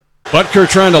Butker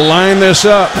trying to line this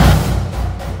up.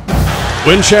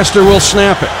 Winchester will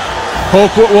snap it.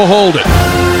 Colquitt will hold it.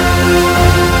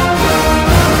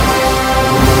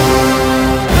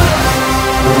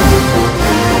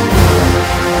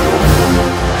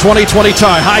 20-20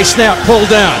 tie. High snap, pulled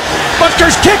down.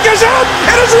 Butker's kick is out.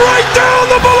 It is right down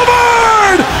the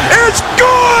boulevard. It's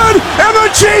good. And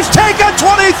the Chiefs take a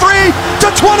 23-20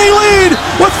 lead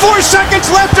with 4 seconds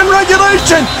left in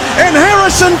regulation. And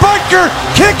Harrison Butker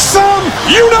kicks some,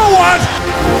 you know what?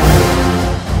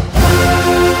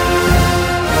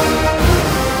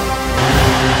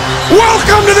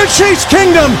 Welcome to the Chiefs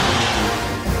Kingdom.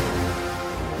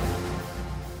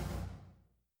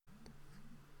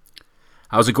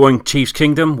 How's it going, Chiefs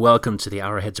Kingdom? Welcome to the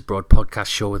Arrowheads Abroad podcast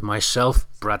show with myself,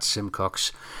 Brad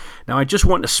Simcox. Now, I just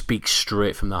want to speak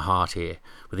straight from the heart here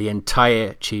with the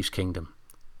entire Chiefs Kingdom.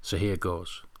 So here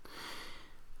goes.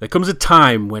 There comes a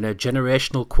time when a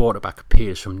generational quarterback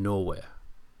appears from nowhere.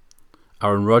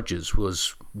 Aaron Rodgers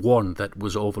was one that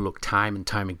was overlooked time and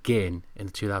time again in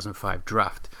the 2005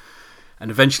 draft, and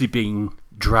eventually being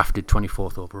drafted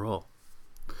 24th overall.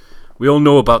 We all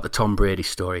know about the Tom Brady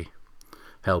story.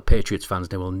 Hell, Patriots fans,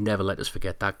 they will never let us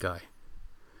forget that guy.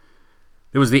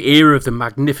 There was the era of the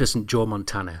magnificent Joe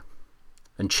Montana,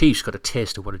 and Chiefs got a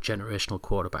taste of what a generational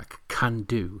quarterback can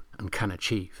do and can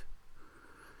achieve.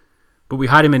 But we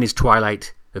had him in his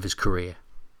twilight of his career,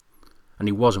 and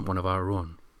he wasn't one of our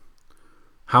own.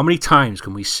 How many times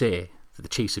can we say that the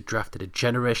Chiefs have drafted a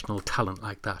generational talent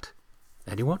like that?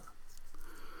 Anyone?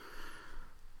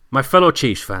 My fellow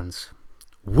Chiefs fans,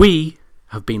 we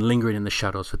have been lingering in the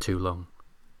shadows for too long.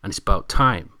 And it's about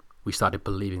time we started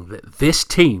believing that this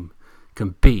team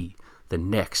can be the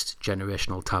next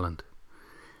generational talent.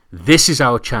 This is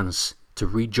our chance to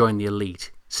rejoin the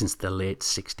elite since the late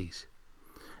 60s.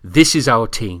 This is our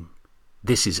team.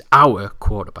 This is our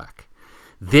quarterback.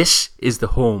 This is the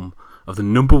home of the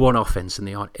number one offense in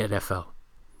the NFL.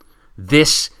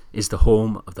 This is the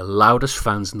home of the loudest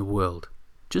fans in the world.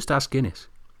 Just ask Guinness.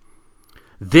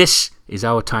 This is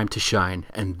our time to shine,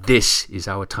 and this is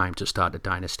our time to start a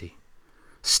dynasty.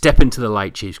 Step into the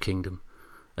light, Chiefs Kingdom.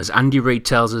 As Andy Reid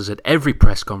tells us at every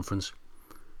press conference,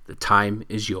 the time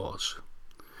is yours.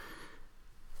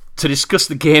 To discuss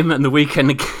the game and the weekend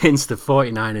against the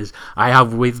 49ers, I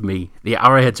have with me the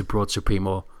Arrowheads Abroad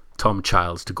Supremo, Tom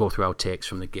Childs, to go through our takes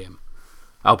from the game.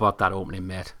 How about that opening,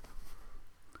 mate?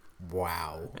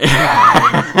 Wow.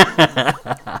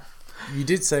 You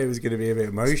did say it was going to be a bit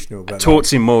emotional. But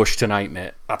Torts in Mosh tonight,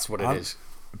 mate. That's what it is.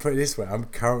 Put it this way, I'm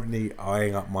currently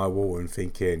eyeing up my wall and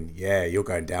thinking, yeah, you're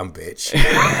going down, bitch.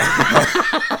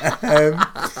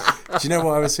 Do you know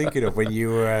what I was thinking of when you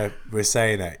were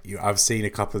saying that? I've seen a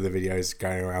couple of the videos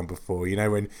going around before. You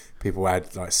know when people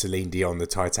had like Celine Dion, the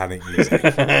Titanic music?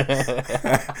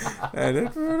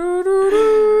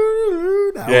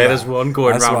 There's one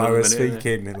going That's around. That's what I was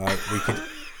thinking. Like we could...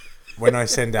 When I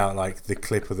send out like the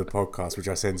clip of the podcast, which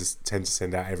I tend to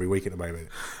send out every week at the moment,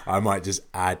 I might just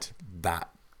add that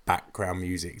background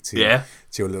music to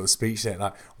your little speech there.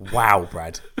 Like, wow,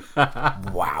 Brad,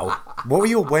 wow. What were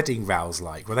your wedding vows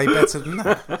like? Were they better than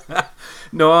that?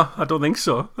 No, I don't think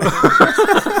so.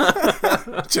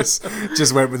 just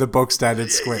went with the bog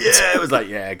standard script. Yeah, it was like,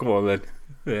 yeah, come on then.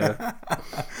 Yeah.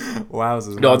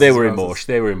 Wowzers. No, they were in Mosh.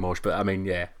 They were in Mosh, but I mean,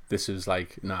 yeah. This was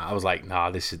like, I was like,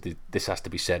 this has to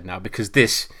be said now because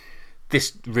this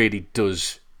really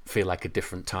does feel like a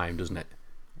different time, doesn't it?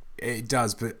 It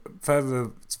does, but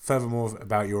furthermore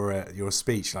about your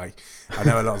speech, like I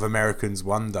know a lot of Americans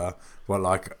wonder what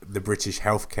like the British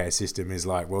healthcare system is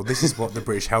like. Well, this is what the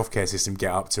British healthcare system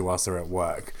get up to whilst they're at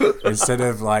work. Instead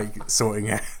of like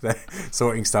sorting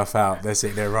stuff out, they're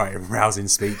sitting there writing rousing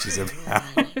speeches about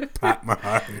Pat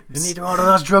Mahomes. You need to order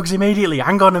those drugs immediately.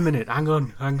 Hang on a minute. Hang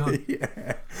on.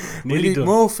 Yeah. We need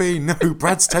morphine. No,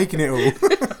 Brad's taking it all.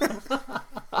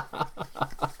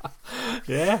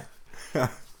 Yeah.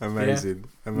 Amazing.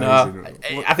 No,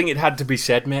 I think it had to be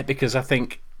said, mate, because I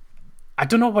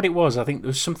don't know what it was. I think there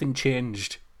was something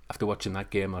changed after watching that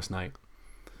game last night.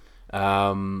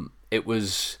 It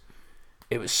was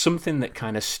something that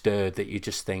kind of stirred that you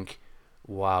just think,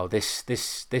 wow, this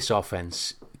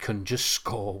offense can just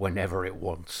score whenever it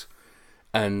wants.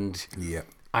 And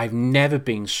I've never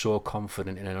been so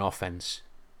confident in an offense,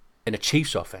 in a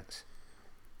Chiefs offense,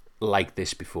 like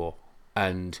this before.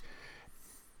 And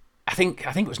I think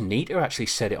it was Nita actually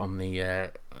said it on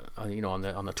the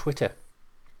on the Twitter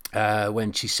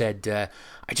when she said,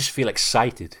 "I just feel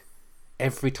excited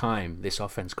every time this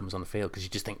offense comes on the field because you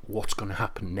just think what's going to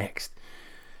happen next."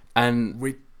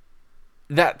 And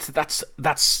that's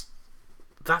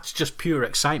that's just pure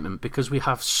excitement because we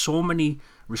have so many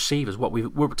receivers.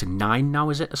 We're up to 9 now,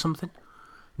 is it, or something?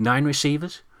 9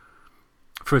 receivers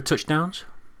for touchdowns.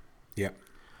 Yep.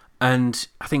 And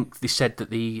I think they said that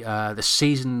the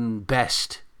season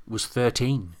best was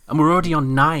 13, and we're already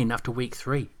on 9 after week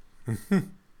 3.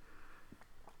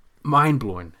 Mind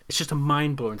blowing! It's just a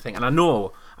mind blowing thing, and I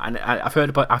know, and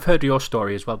I've heard your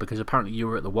story as well because apparently you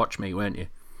were at the watch meet, weren't you?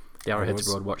 The Arrowheads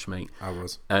Abroad watch meet. I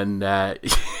was, and I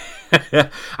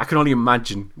can only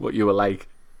imagine what you were like.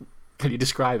 Can you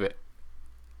describe it?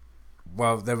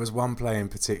 Well, there was one play in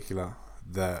particular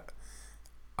that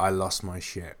I lost my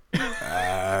shit.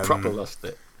 Proper lost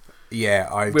it.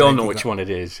 Yeah, we all know which one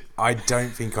it is. I don't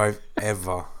think I've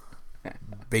ever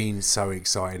been so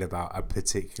excited about a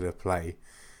particular play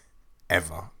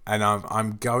ever. And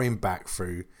I'm going back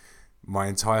through my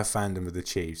entire fandom of the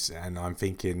Chiefs, and I'm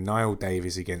thinking Niall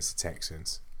Davis against the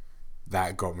Texans.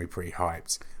 That got me pretty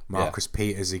hyped. Marcus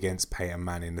Peters against Peyton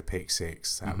Manning, the pick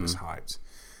 6. That was hyped.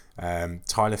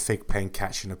 Tyler Thigpen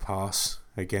catching a pass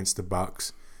against the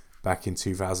Bucks back in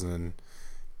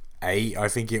 2008, I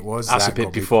think it was. That's a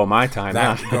bit before my time.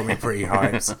 That got me pretty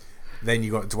hyped. Then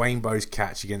you got Dwayne Bowe's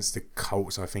catch against the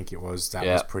Colts, I think it was. That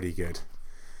was pretty good.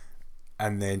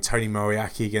 And then Tony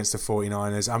Moriarty against the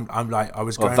 49ers. I'm like, I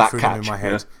was going through them in my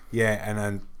head. Yeah, and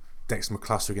then Dexter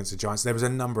McCluster against the Giants. There was a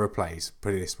number of plays,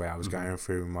 put it this way, I was going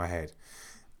through in my head.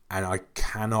 And I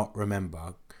cannot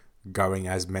remember going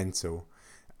as mental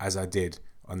as I did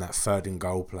on that 3rd and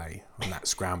goal play, on that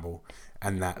scramble,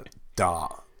 and that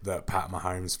dart that Pat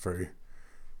Mahomes threw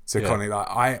to Conley.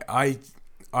 Like,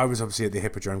 I was obviously at the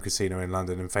Hippodrome Casino in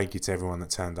London, and thank you to everyone that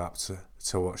turned up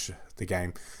to watch the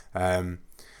game.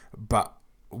 But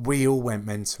we all went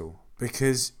mental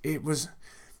because it was.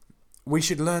 We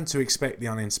should learn to expect the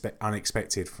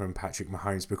unexpected from Patrick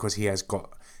Mahomes because he has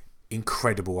got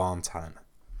incredible arm talent.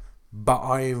 But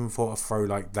I even thought a throw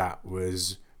like that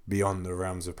was beyond the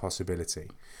realms of possibility.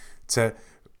 To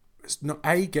not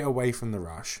A, get away from the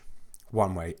rush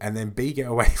one way, and then B, get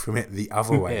away from it the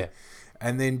other way,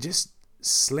 and then just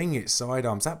sling it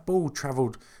sidearms. That ball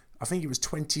travelled, I think it was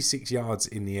 26 yards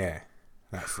in the air,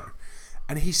 that throw.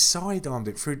 And he sidearmed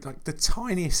it through like the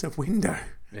tiniest of window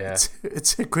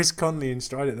to Chris Conley and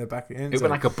straight at the back of the end zone. It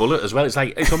went like a bullet as well.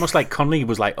 It's almost like Conley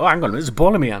was like, "Oh, hang on, there's a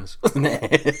ball in my hands." And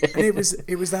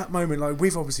it was that moment. Like,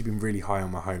 we've obviously been really high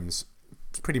on Mahomes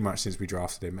pretty much since we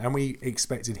drafted him, and we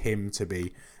expected him to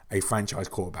be a franchise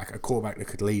quarterback, a quarterback that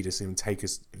could lead us and take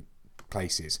us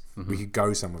places. We could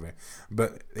go somewhere with it.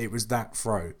 But it was that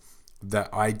throw that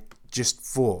I just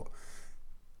thought,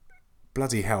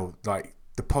 bloody hell, like,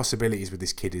 the possibilities with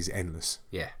this kid is endless.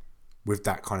 Yeah. With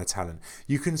that kind of talent.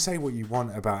 You can say what you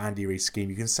want about Andy Reid's scheme.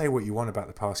 You can say what you want about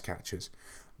the pass catchers.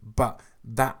 But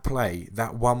that play,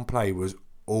 that one play, was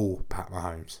all Pat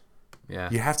Mahomes. Yeah.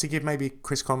 You have to give maybe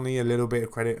Chris Conley a little bit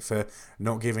of credit for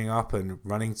not giving up and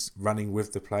running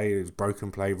with the play. It was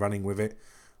broken play, running with it.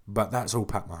 But that's all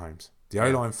Pat Mahomes. The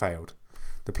O-line failed.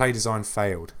 The play design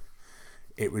failed.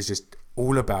 It was just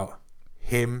all about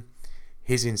him,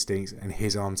 his instincts, and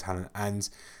his arm talent. And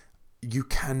you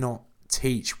cannot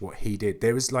teach what he did.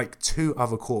 There was like 2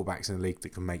 other quarterbacks in the league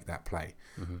that can make that play.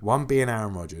 One being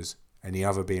Aaron Rodgers and the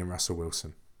other being Russell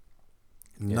Wilson.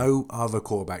 No other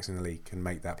quarterbacks in the league can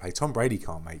make that play. Tom Brady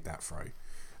can't make that throw.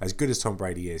 As good as Tom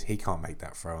Brady is, he can't make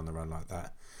that throw on the run like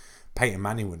that. Peyton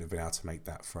Manning wouldn't have been able to make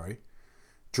that throw.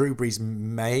 Drew Brees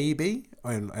maybe,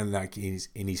 and like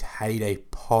in his heyday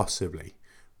possibly,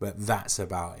 but that's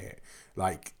about it.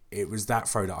 Like, it was that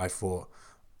throw that I thought,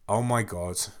 oh my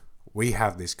God, we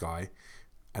have this guy.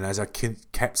 And as I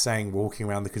kept saying, walking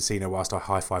around the casino whilst I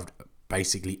high-fived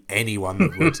basically anyone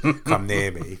that would come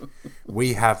near me,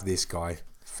 we have this guy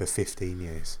for 15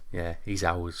 years. Yeah, he's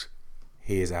ours.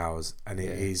 He is ours, and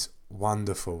it is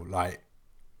wonderful. Like,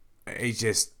 it's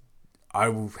just, I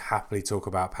will happily talk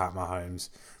about Pat Mahomes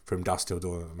from dusk till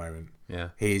dawn at the moment.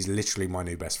 Yeah. He is literally my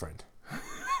new best friend.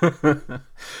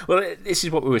 Well, this is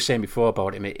what we were saying before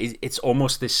about him. It's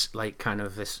almost this, like, kind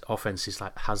of, this offense is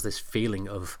like, has this feeling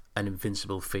of an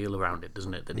invincible feel around it,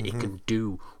 doesn't it? That it can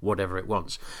do whatever it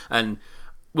wants. And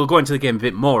we'll go into the game a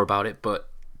bit more about it, but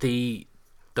the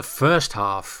first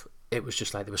half, it was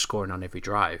just like they were scoring on every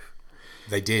drive.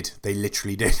 They did. They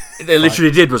literally did. They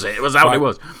literally did, was it? It was how it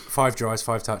was. 5 drives,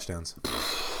 5 touchdowns.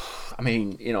 I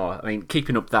mean,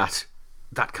 keeping up that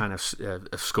kind of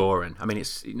scoring. I mean,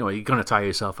 it's, you're going to tire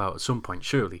yourself out at some point,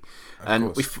 surely.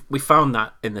 And we found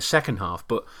that in the second half.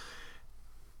 But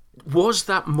was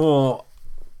that more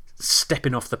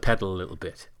stepping off the pedal a little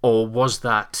bit, or was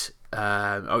that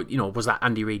was that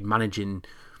Andy Reid managing,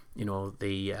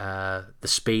 the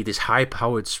speed, this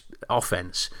high-powered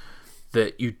offense,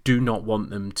 that you do not want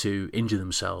them to injure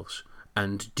themselves.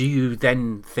 And do you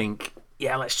then think,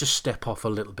 yeah, let's just step off a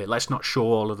little bit. Let's not show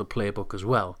all of the playbook as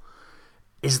well.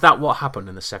 Is that what happened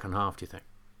in the second half, do you think?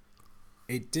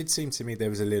 It did seem to me there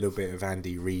was a little bit of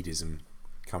Andy Reidism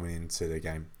coming into the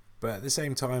game. But at the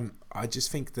same time, I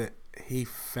just think that he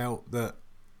felt that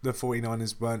the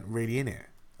 49ers weren't really in it.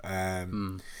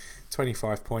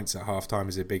 25 points at halftime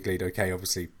is a big lead. Okay,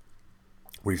 obviously,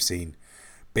 we've seen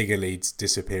bigger leads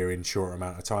disappear in short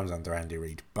amount of times under Andy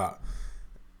Reid. But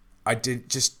I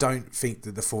just don't think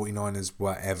that the 49ers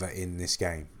were ever in this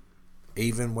game.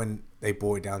 Even when they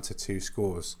brought it down to 2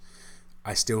 scores,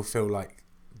 I still feel like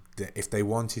that if they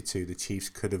wanted to, the Chiefs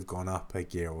could have gone up a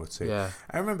gear or two. Yeah.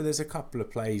 I remember there's a couple of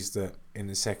plays that in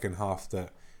the second half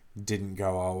that didn't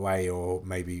go our way, or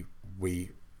maybe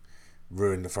we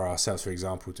ruined it for ourselves. For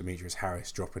example, Demetrius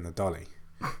Harris dropping a dolly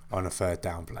on a third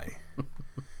down play.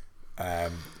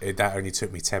 That only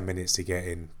took me 10 minutes to get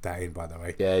that in, by the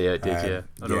way. Yeah, it did,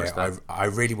 I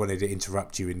really wanted to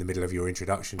interrupt you in the middle of your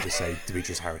introduction to say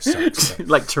Demetrius Harris sucks.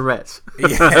 Like Tourette's.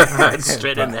 Yeah.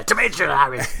 Straight in there. Demetrius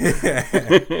Harris.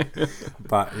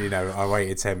 But, I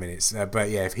waited 10 minutes.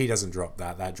 But, yeah, if he doesn't drop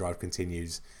that drive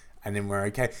continues, and then we're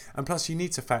okay. And plus, you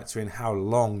need to factor in how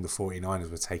long the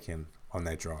 49ers were taking on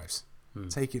their drives. One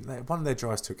of their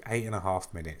drives took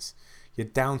 8.5 minutes. You're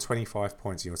down 25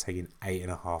 points and you're taking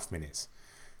 8.5 minutes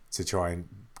to try and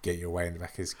get your way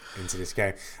back into this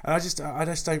game. And I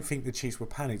just don't think the Chiefs were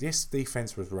panicked. This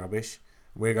defense was rubbish.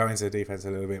 We're going to the defense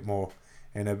a little bit more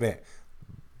in a bit.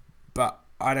 But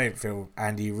I don't feel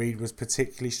Andy Reid was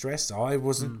particularly stressed. I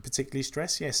wasn't particularly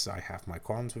stressed. Yes, I have my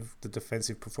qualms with the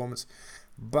defensive performance.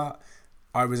 But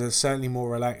I was certainly more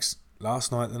relaxed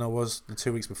last night than I was the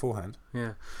 2 weeks beforehand.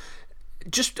 Yeah.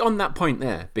 Just on that point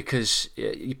there, because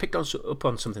you picked up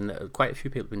on something that quite a few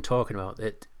people have been talking about,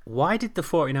 that why did the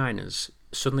 49ers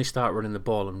suddenly start running the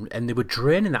ball and they were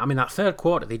draining that? I mean, that third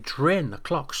quarter, they drained the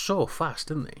clock so fast,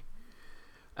 didn't they?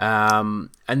 And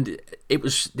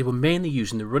they were mainly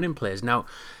using the running plays. Now,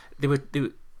 I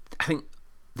think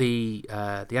the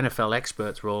NFL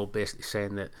experts were all basically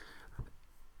saying that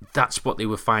that's what they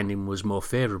were finding was more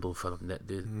favourable for them, that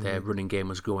their running game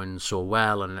was going so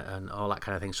well and all that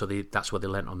kind of thing. So that's what they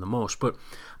lent on the most. But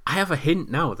I have a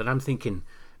hint now that I'm thinking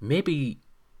maybe,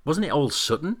 wasn't it old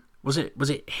Sutton? Was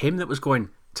it him that was going,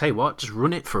 tell you what, just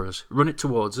run it for us, run it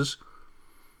towards us,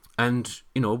 and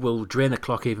we'll drain the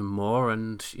clock even more,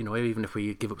 and even if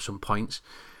we give up some points.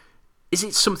 Is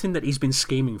it something that he's been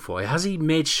scheming for? Has he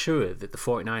made sure that the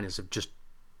 49ers have just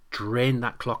drained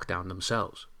that clock down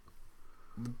themselves?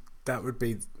 That would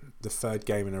be the third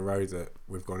game in a row that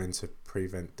we've gone into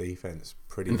prevent defense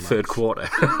pretty much. Third quarter.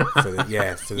 for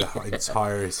the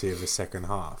entirety of the second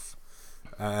half.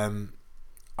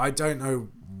 I don't know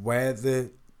where the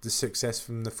success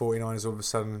from the 49ers all of a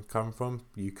sudden come from.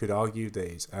 You could argue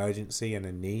that it's urgency and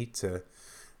a need to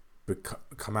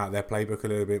come out their playbook a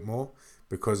little bit more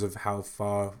because of how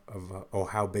far or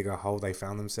how big a hole they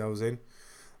found themselves in.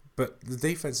 But the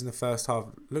defense in the first half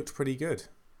looked pretty good.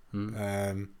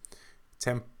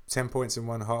 10 points in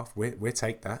one half, we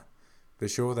take that for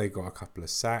sure. They got a couple of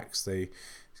sacks, they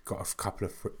got a couple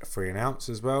of 3 and outs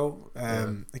as well.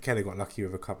 Okay, they got lucky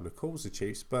with a couple of calls, the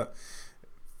Chiefs, but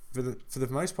for the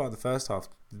most part of the first half,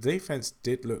 the defense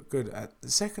did look good.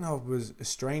 The second half was a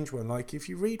strange one. Like, if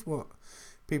you read what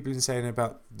people have been saying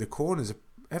about the corners,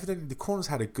 evidently the corners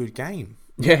had a good game.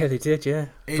 Yeah, they did, yeah.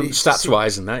 From stats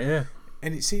wise and that, yeah.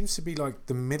 And it seems to be like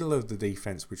the middle of the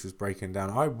defense which was breaking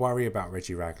down. I worry about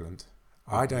Reggie Ragland.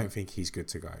 I don't think he's good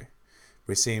to go.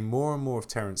 We're seeing more and more of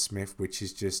Terrence Smith, which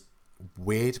is just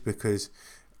weird because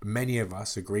many of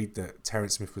us agreed that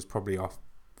Terrence Smith was probably our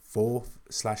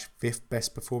 4th/5th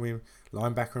best performing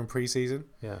linebacker in preseason.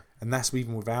 Yeah. And that's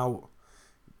even without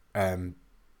Anthony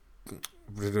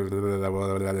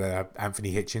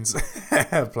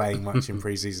Hitchens playing much in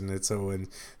preseason at all, and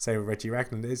same with Reggie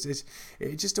Ragland.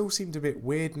 It just all seemed a bit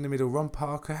weird in the middle. Ron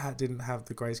Parker didn't have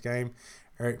the greatest game.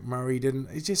 Eric Murray didn't.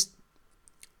 It just,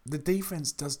 the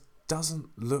defense doesn't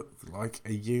look like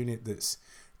a unit that's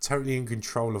totally in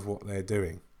control of what they're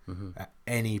doing at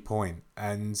any point.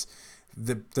 And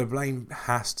the blame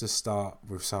has to start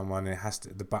with someone.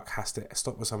 The buck has to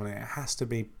stop with someone. It has to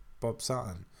be Bob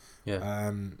Sutton.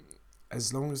 Yeah.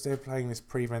 As long as they're playing this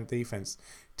prevent defense,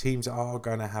 teams are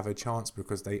going to have a chance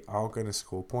because they are going to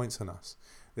score points on us.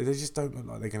 They just don't look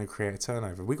like they're going to create a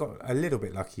turnover. We got a little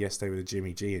bit lucky yesterday with the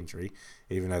Jimmy G injury,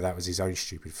 even though that was his own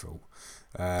stupid fault.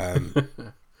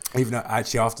 Even though,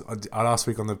 actually, after last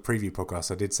week on the preview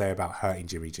podcast, I did say about hurting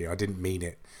Jimmy G. I didn't mean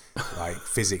it like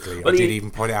physically. Well, I did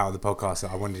even point it out on the podcast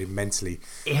that I wanted him mentally.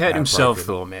 He hurt himself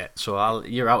though, mate. So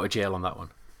you're out of jail on that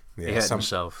one. Yeah, he hurt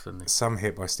himself, didn't he? Some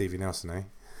hit by Stevie Nelson, eh?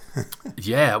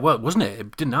 Yeah, well, wasn't it?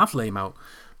 It didn't have Lame out.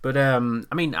 But, I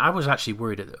mean, I was actually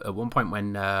worried at one point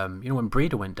when, when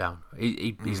Breeder went down.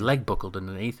 His leg buckled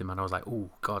underneath him, and I was like, oh,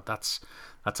 God, that's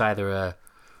either a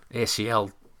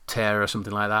ACL tear or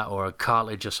something like that, or a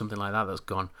cartilage or something like that that's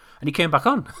gone. And he came back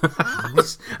on.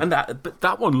 But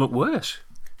that one looked worse.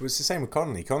 It was the same with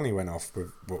Connolly. Connolly went off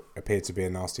with what appeared to be a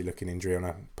nasty-looking injury on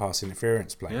a pass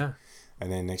interference play. Yeah.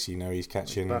 And then next thing you know, he's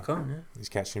catching He's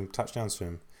catching touchdowns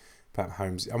from Pat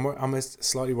Mahomes. I'm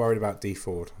slightly worried about D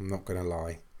Ford. I'm not going to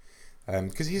lie,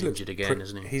 because he's looked again,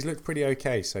 isn't he? He's looked pretty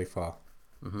okay so far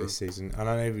this season. And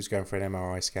I know he was going for an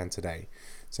MRI scan today.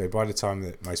 So by the time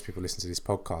that most people listen to this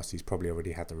podcast, he's probably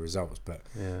already had the results. But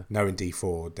knowing D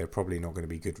Ford, they're probably not going to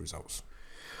be good results.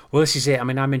 Well, this is it. I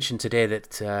mean, I mentioned today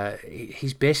that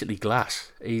he's basically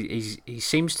glass. He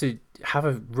seems to have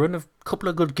a run of a couple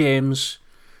of good games,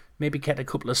 maybe get a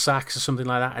couple of sacks or something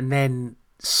like that, and then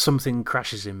something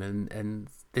crashes him, and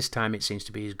this time it seems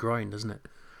to be his groin, doesn't it?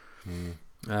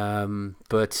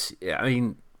 But I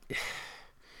mean,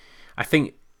 I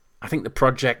think the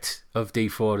project of D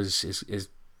Ford is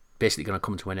basically going to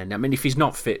come to an end. I mean, if he's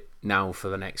not fit now for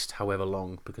the next however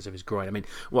long because of his groin, I mean,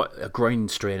 what, a groin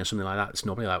strain or something like that, it's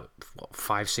normally like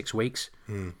 5-6 weeks.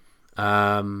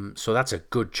 So that's a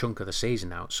good chunk of the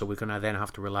season out. So we're going to then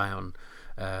have to rely on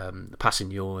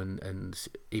Passigno and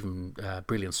even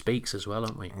Brilliant Speaks as well,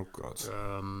 aren't we? Oh God.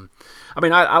 I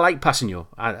mean, I like Passigno.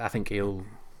 I think he'll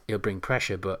bring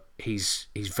pressure, but he's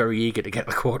very eager to get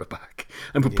the quarterback,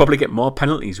 and we'll probably get more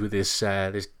penalties with this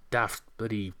daft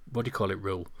bloody, what do you call it,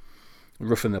 rule,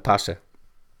 roughing the passer.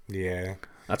 Yeah,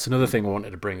 that's another thing I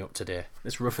wanted to bring up today.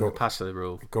 This roughing the passer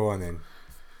rule. Go on then.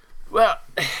 Well,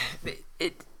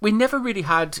 we never really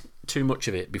had too much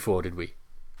of it before, did we?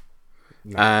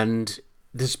 No. And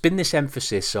there's been this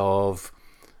emphasis of,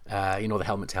 the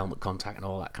helmet-to-helmet contact and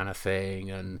all that kind of thing,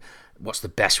 and what's the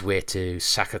best way to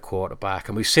sack a quarterback.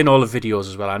 And we've seen all the videos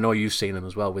as well. I know you've seen them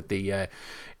as well with the,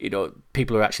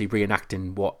 people are actually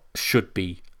reenacting what should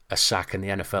be a sack in the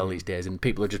NFL these days, and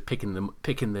people are just picking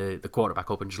the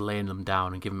quarterback up and just laying them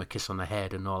down and giving them a kiss on the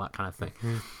head and all that kind of thing.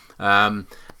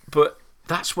 But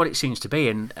that's what it seems to be,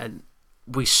 and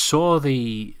we saw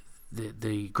the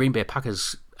Green Bay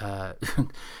Packers. The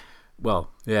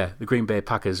Green Bay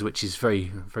Packers, which is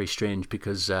very, very strange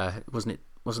because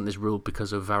wasn't this rule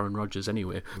because of Aaron Rodgers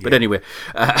anyway? Yeah. But anyway,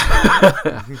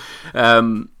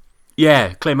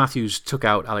 Clay Matthews took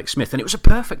out Alex Smith, and it was a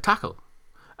perfect tackle.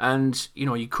 And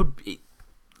you could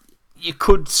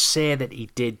say that he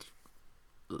did,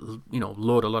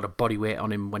 load a lot of body weight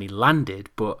on him when he landed,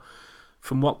 but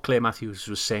from what Clay Matthews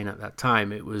was saying at that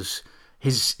time, it was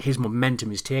his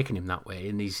momentum is taking him that way,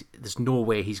 and there's no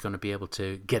way he's going to be able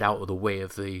to get out of the way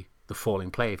of the falling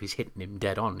play if he's hitting him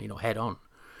dead on, head on.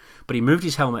 But he moved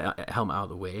his helmet out of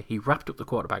the way. He wrapped up the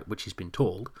quarterback, which he's been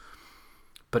told,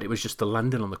 but it was just the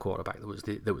landing on the quarterback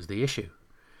that was the issue.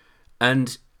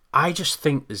 And I just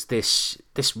think there's this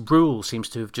rule seems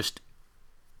to have just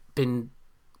been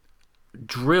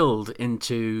drilled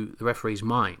into the referees'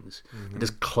 minds. It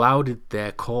has clouded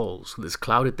their calls. It has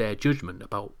clouded their judgment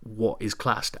about what is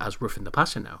classed as roughing the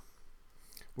passer now.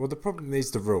 Well, the problem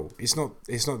is the rule. It's not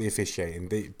the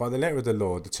officiating. By the letter of the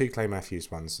law, the two Clay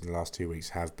Matthews ones in the last 2 weeks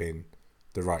have been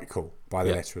the right call by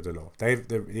the letter of the law.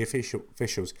 The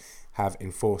officials have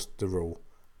enforced the rule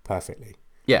perfectly.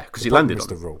 Yeah, because he landed on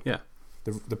the rule. Yeah.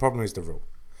 The problem is the rule.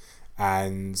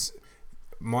 And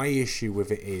my issue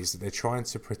with it is that they're trying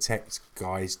to protect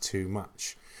guys too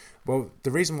much. Well, the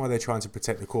reason why they're trying to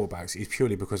protect the quarterbacks is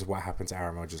purely because of what happened to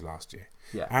Aaron Rodgers last year.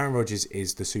 Yeah. Aaron Rodgers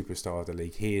is the superstar of the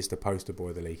league. He is the poster boy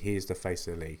of the league. He is the face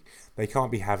of the league. They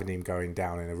can't be having him going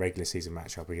down in a regular season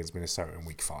matchup against Minnesota in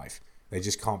week 5. They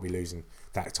just can't be losing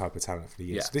that type of talent for the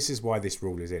year. Yeah. So this is why this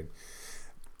rule is in.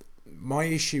 My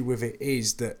issue with it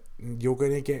is that you're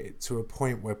going to get to a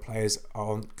point where players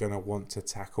aren't going to want to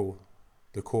tackle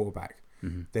the quarterback.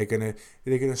 Mm-hmm. They're going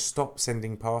to stop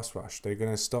sending pass rush. They're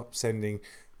going to stop sending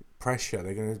pressure.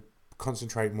 They're going to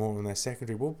concentrate more on their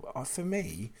secondary. Well, for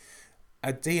me,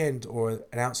 a D-end or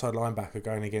an outside linebacker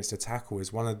going against a tackle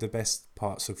is one of the best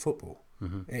parts of football.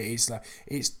 Mm-hmm.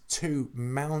 It's two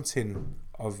mountains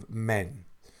of men.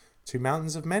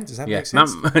 Does that make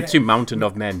sense? Two mountain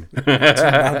of men. Two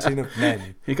mountain of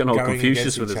men. You can hold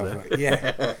Confucius with us there.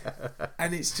 Yeah.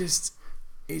 And it's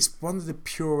one of the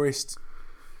purest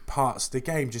parts of the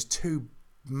game. Just two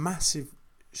massive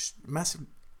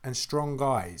and strong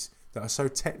guys that are so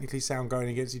technically sound going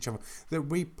against each other that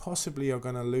we possibly are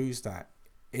going to lose that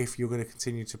if you're going to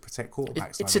continue to protect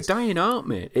quarterbacks. It's a dying art,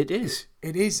 mate. It is.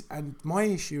 It is. And my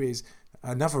issue is,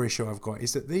 another issue I've got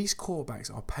is that these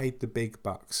quarterbacks are paid the big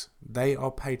bucks. They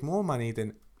are paid more money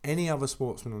than any other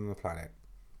sportsman on the planet.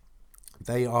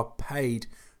 They are paid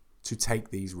to take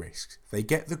these risks. They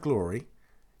get the glory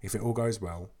if it all goes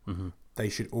well. Mm-hmm. They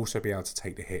should also be able to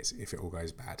take the hits if it all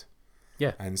goes bad.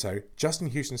 Yeah. And so Justin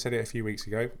Houston said it a few weeks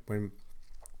ago when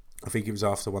I think it was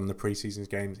after one of the preseason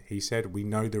games. He said, we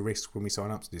know the risks when we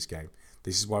sign up to this game.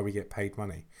 This is why we get paid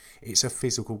money. It's a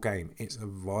physical game. It's a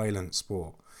violent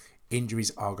sport.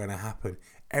 Injuries are going to happen.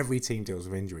 Every team deals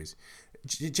with injuries.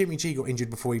 Jimmy G got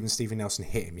injured before even Steven Nelson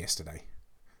hit him yesterday.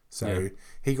 So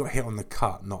he got hit on the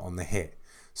cut, not on the hit.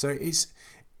 So it's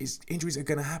injuries are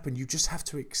going to happen. You just have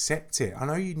to accept it. I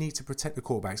know you need to protect the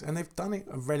quarterbacks, and they've done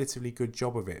a relatively good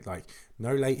job of it. Like,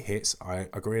 no late hits. I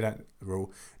agree with that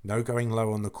rule. No going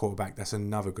low on the quarterback. That's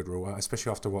another good rule,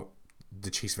 especially after what the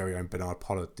Chiefs' very own Bernard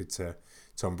Pollard did to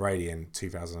Tom Brady in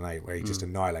 2008, where he just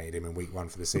annihilated him in week 1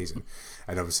 for the season.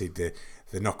 And obviously the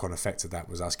knock-on effect of that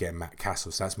was us getting Matt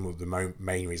Castle. So that's more the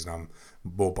main reason I'm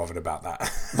more bothered about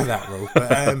that rule.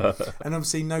 But, and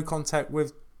obviously no contact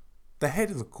with the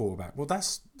head of the quarterback. Well,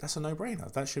 that's a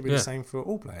no-brainer. That should be the same for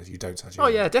all players. You don't touch it. Oh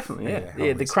yeah, definitely.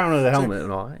 Yeah, the crown of the helmet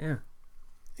and all that. Yeah.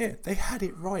 Yeah, they had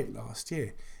it right last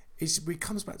year. It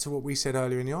comes back to what we said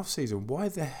earlier in the off-season. Why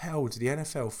the hell did the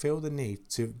NFL feel the need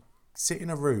to sit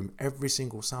in a room every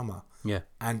single summer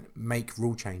and make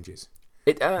rule changes?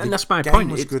 And that's my point. The game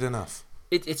was good enough.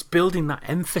 It's building that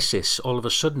emphasis all of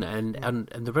a sudden, and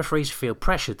the referees feel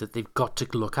pressured that they've got to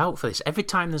look out for this. Every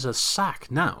time there's a sack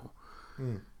now,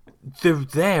 they're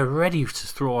there ready to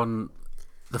throw on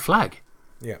the flag.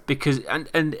 Yeah. Because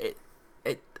and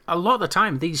a lot of the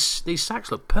time these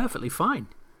sacks look perfectly fine.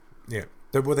 Yeah.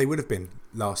 Well, they would have been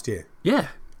last year. Yeah.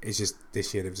 It's just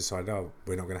this year they've decided,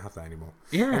 we're not going to have that anymore.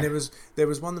 Yeah. And there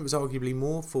was one that was arguably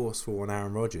more forceful on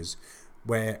Aaron Rodgers,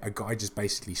 where a guy just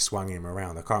basically swung him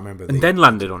around. I can't remember. And then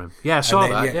landed on him. Yeah, I saw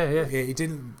that. Yeah. He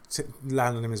didn't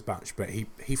land on him as much, but he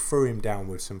threw him down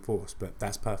with some force. But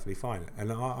that's perfectly fine.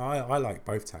 And I like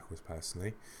both tackles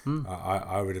personally.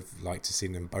 I would have liked to see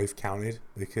them both counted,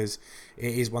 because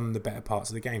it is one of the better parts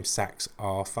of the game. Sacks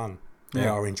are fun. They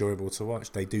are enjoyable to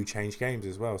watch. They do change games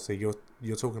as well. So you're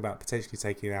talking about potentially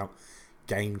taking out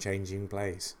game-changing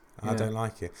plays. I don't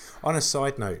like it. On a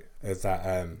side note of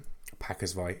that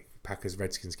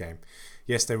Packers-Redskins game,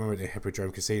 yesterday when we were at the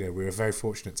Hippodrome Casino, we were very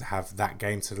fortunate to have that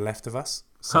game to the left of us.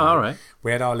 So all right.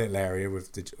 We had our little area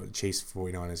with the Chiefs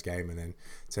 49ers game, and then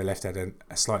to the left had a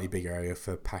slightly bigger area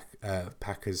for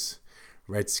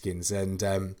Packers-Redskins.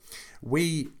 And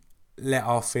we let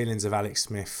our feelings of Alex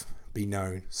Smith be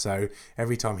known. So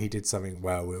every time he did something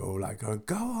well, we were all like going,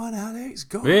 "Go on, Alex!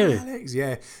 Go on, Alex!"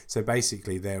 Yeah. So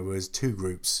basically, there was two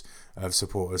groups of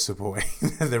supporters supporting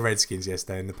the Redskins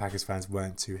yesterday, and the Packers fans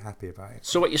weren't too happy about it.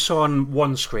 So what you saw on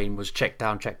one screen was check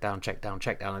down, check down, check down,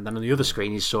 check down, and then on the other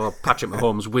screen you saw Patrick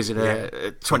Mahomes whizzing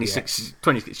a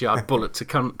 26-yard bullet to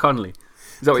Connolly. Is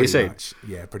that what you're saying?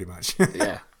 Yeah, pretty much.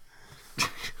 Yeah.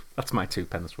 That's my 2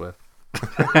 pence worth.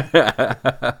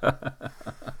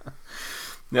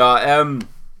 No,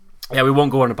 we won't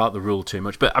go on about the rule too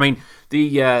much, but I mean,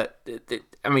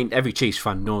 every Chiefs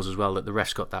fan knows as well that the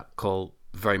refs got that call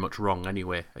very much wrong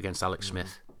anyway against Alex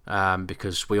Smith,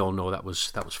 because we all know that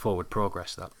was forward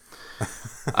progress. That.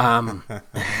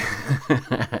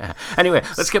 Anyway,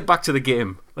 let's get back to the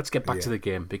game.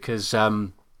 Because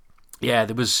there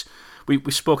was.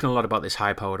 We've spoken a lot about this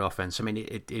high-powered offense. I mean,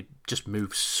 it just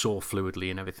moves so fluidly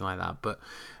and everything like that. But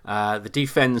the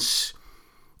defense,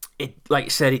 like you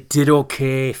said, it did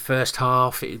okay first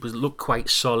half. It looked quite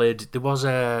solid. There was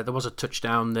a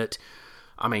touchdown that,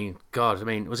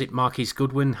 was it Marquise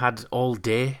Goodwin had all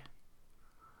day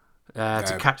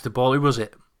to catch the ball? Who was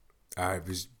it? It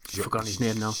was. I've forgotten his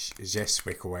name now.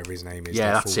 Jeswick, or whatever his name is.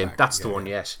 Yeah, that's him. That's the one.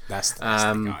 Yes, that's the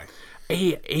guy.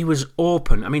 He was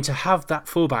open. I mean, to have that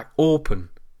fullback open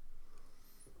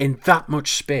in that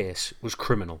much space was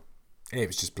criminal. It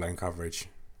was just blown coverage.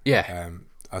 Yeah.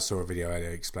 I saw a video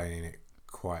earlier explaining it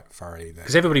quite thoroughly.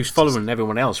 Because everybody was following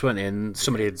everyone else, weren't they? And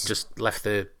somebody had just left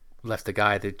the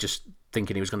guy. They just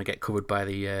thinking he was going to get covered by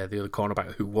the other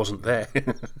cornerback who wasn't there.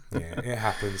 Yeah, it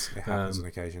happens. It happens on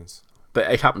occasions.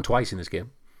 But it happened twice in this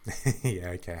game. Yeah,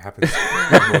 okay, it happens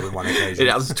on more than one occasion. It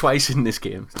happens twice in this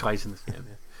game. Yeah.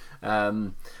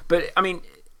 But I mean,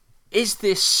 is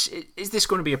this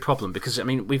going to be a problem? Because I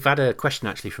mean, we've had a question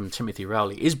actually from Timothy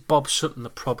Rowley. Is Bob Sutton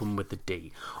the problem with the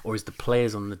D, or is the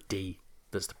players on the D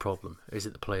that's the problem? Or is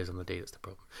it the players on the D that's the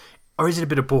problem, or is it a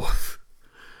bit of both?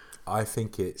 I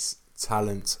think it's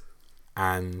talent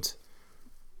and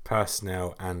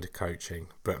personnel and coaching,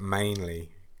 but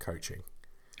mainly coaching.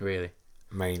 Really,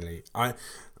 mainly.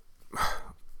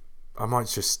 I might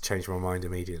just change my mind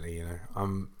immediately. You know,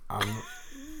 I'm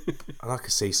I like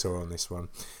a seesaw on this one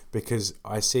because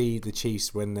I see the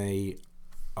Chiefs when they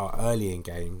are early in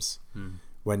games,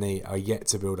 when they are yet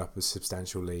to build up a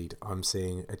substantial lead. I'm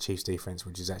seeing a Chiefs defense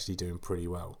which is actually doing pretty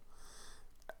well.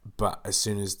 But as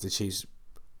soon as the Chiefs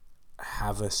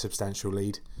have a substantial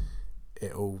lead,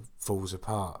 it all falls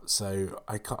apart. So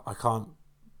I can't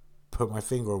put my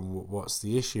finger on what's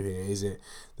the issue here. Is it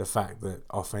the fact that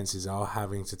offenses are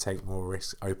having to take more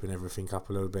risks, open everything up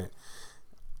a little bit,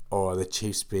 or are the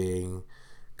Chiefs being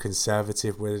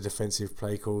conservative with the defensive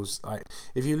play calls?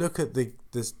 If you look at the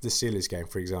Steelers game,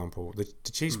 for example, the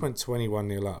Chiefs went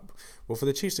 21-0 up. Well, for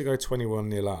the Chiefs to go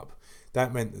 21-0 up,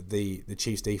 that meant that the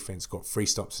Chiefs defense got 3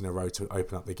 stops in a row to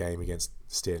open up the game against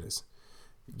the Steelers.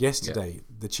 Yesterday,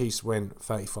 the Chiefs went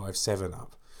 35-7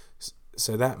 up.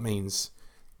 So that means,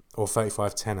 or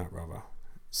 35-10 up rather.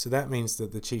 So that means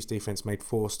that the Chiefs defense made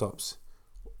 4 stops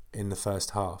in the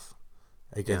first half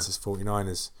against this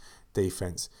 49ers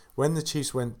defense. When the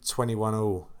Chiefs went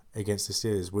 21-0 against the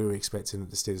Steelers, we were expecting that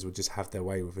the Steelers would just have their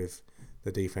way with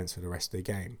the defense for the rest of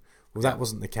the game. Well, that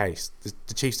wasn't the case.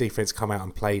 The Chiefs defense come out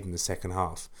and played in the second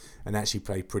half and actually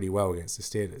played pretty well against the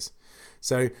Steelers.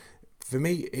 So for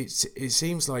me, it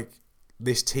seems like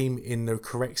this team in the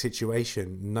correct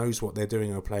situation knows what they're doing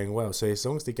and are playing well. So as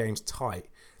long as the game's tight,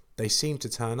 they seem to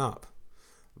turn up.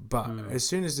 But as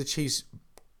soon as the Chiefs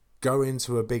go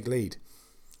into a big lead,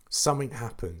 something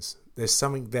happens. There's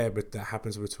something there that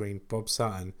happens between Bob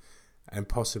Sutton and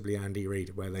possibly Andy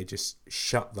Reid where they just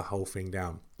shut the whole thing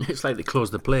down. It's like they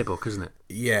close the playbook, isn't it?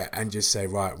 Yeah, and just say,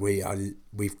 right,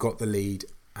 we've got the lead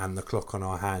and the clock on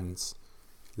our hands.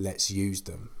 Let's use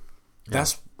them. Yeah.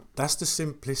 That's the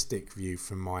simplistic view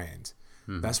from my end.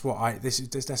 That's what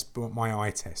that's my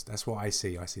eye test. That's what I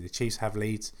see. I see the Chiefs have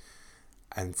leads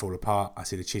and fall apart. I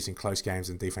see the Chiefs in close games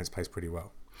and defense plays pretty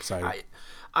well. So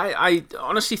I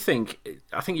honestly think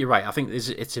you're right. I think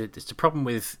it's a problem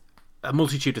with a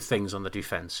multitude of things on the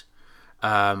defense.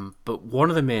 But one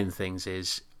of the main things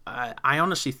is I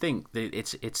honestly think that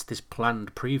it's this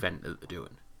planned prevent that they're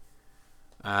doing,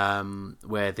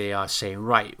 where they are saying,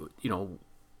 right, you know,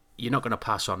 you're not going to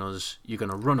pass on us. You're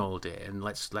going to run all day, and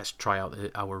let's try out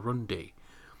our run D.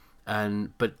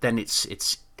 But then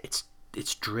it's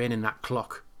draining that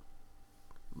clock,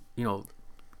 you know,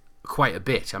 quite a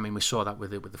bit. I mean, we saw that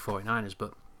with the 49ers,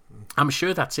 but I'm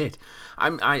sure that's it.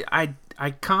 I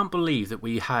can't believe that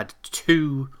we had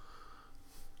two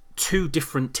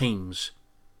different teams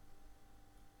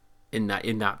in that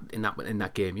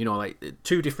game. You know, like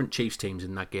 2 different Chiefs teams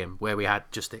in that game where we had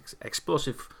just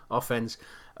explosive offense,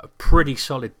 a pretty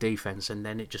solid defense, and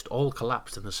then it just all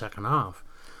collapsed in the second half.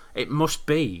 It must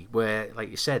be where, like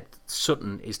you said,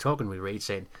 Sutton is talking with Reid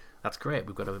saying, that's great,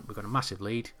 we've got a massive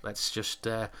lead, let's just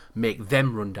make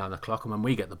them run down the clock, and when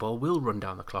we get the ball, we'll run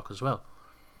down the clock as well.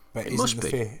 But isn't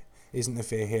the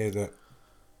fear here that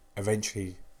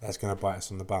eventually that's going to bite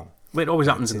us on the bum? Well, it always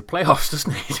happens in the playoffs,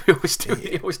 doesn't it? We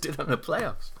always do that in the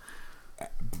playoffs.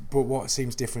 But what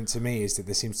seems different to me is that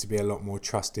there seems to be a lot more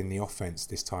trust in the offense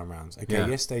this time round. Okay,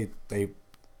 yes, they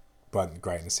weren't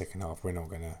great in the second half. We're not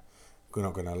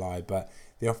gonna lie, but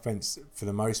the offense for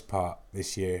the most part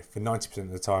this year, for 90%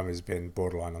 of the time, has been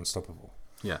borderline unstoppable.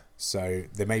 Yeah. So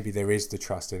there is the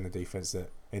trust in the defense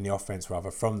in the offense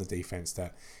rather from the defense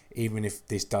that even if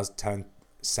this does turn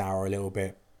sour a little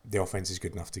bit, the offense is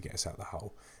good enough to get us out the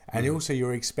hole. And also,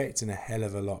 you're expecting a hell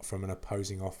of a lot from an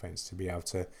opposing offense to be able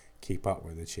to keep up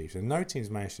with the Chiefs, and no team's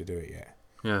managed to do it yet.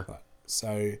 Yeah.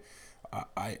 So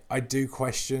I do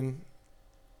question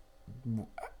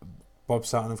Bob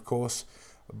Sutton, of course,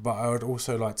 but I would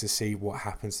also like to see what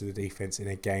happens to the defense in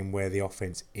a game where the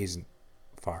offense isn't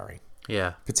firing.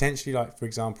 Yeah. Potentially, like for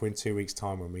example, in 2 weeks'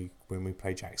 time when we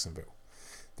play Jacksonville,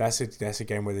 that's a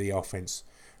game where the offense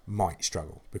might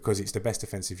struggle because it's the best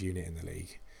defensive unit in the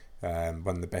league,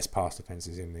 one of the best pass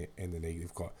defenses in the league.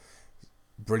 They've got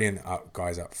brilliant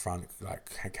guys up front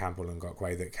like Campbell and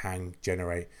Ngakoue that can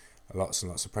generate lots and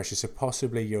lots of pressure. So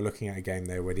possibly you're looking at a game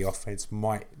there where the offense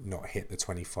might not hit the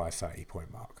 25-30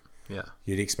 point mark. Yeah.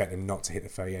 You'd expect them not to hit the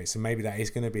 38. So maybe that is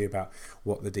going to be about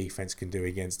what the defense can do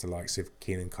against the likes of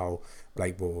Keenan Cole,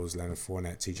 Blake Bortles, Leonard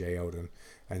Fournette, TJ Yeldon,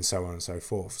 and so on and so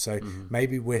forth. So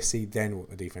maybe we'll see then what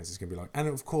the defense is going to be like. And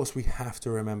of course, we have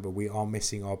to remember we are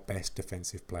missing our best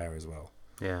defensive player as well.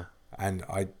 Yeah. And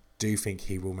I do think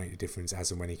he will make a difference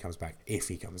as and when he comes back, if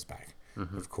he comes back,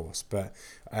 of course. But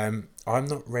I'm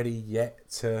not ready yet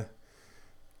to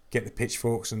get the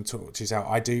pitchforks and torches out.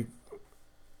 I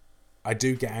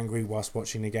do get angry whilst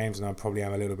watching the games, and I probably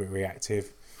am a little bit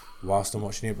reactive whilst I'm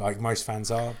watching it, like most fans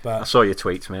are. But I saw your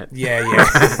tweets, mate. Yeah.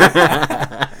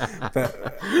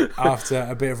 But after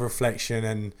a bit of reflection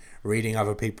and reading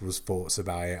other people's thoughts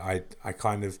about it,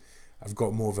 I've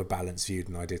got more of a balanced view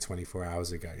than I did 24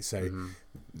 hours ago. So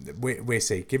we'll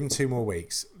see. Give him 2 more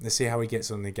weeks. Let's see how he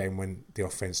gets on in the game when the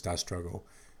offense does struggle.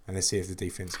 And let's see if the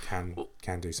defense can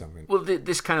do something. Well,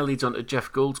 this kind of leads on to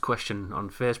Jeff Gould's question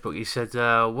on Facebook. He said,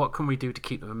 what can we do to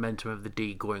keep the momentum of the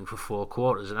D going for 4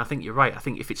 quarters? And I think you're right. I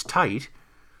think if it's tight,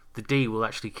 the D will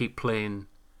actually keep playing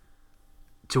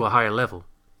to a higher level.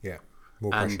 Yeah,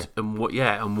 more pressure. And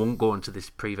won't go into this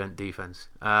prevent defense.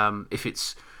 If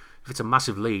it's a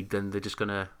massive lead, then they're just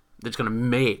gonna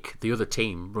make the other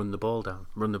team run the ball down,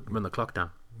 run the clock down.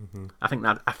 Mm-hmm.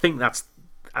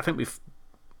 I think we've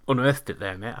unearthed it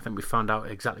there, mate. I think we found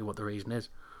out exactly what the reason is.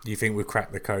 Do you think we've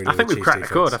cracked the code? I think we've cracked the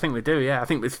code. I think we do. Yeah, I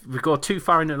think if we go too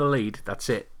far into the lead, that's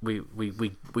it. We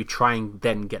try and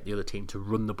then get the other team to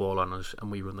run the ball on us,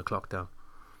 and we run the clock down.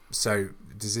 So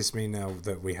does this mean now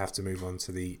that we have to move on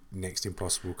to the next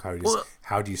impossible code?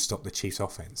 How do you stop the Chiefs'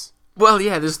 offense? Well,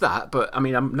 yeah, there's that, but I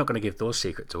mean, I'm not going to give those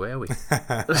secrets away, are we?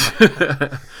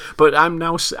 But have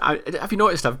you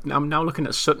noticed? I'm now looking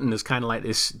at Sutton as kind of like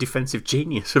this defensive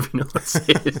genius. Have you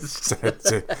noticed?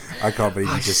 I can't believe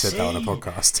you just said that on a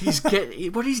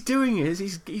podcast. What he's doing is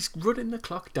he's running the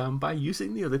clock down by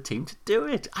using the other team to do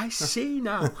it. I see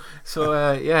now. So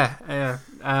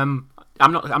I'm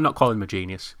not calling him a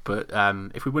genius, but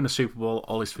if we win a Super Bowl,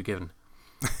 all is forgiven.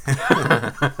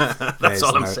 That's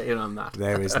all I'm saying on that.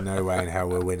 There is no way in hell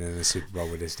we're winning a Super Bowl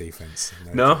with this defense.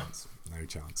 No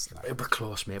chance. No. We're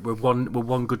close, mate. We're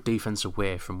one good defense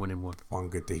away from winning one. One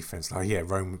good defense.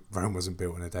 Rome wasn't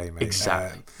built in a day, mate.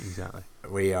 Exactly.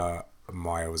 We are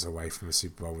miles away from a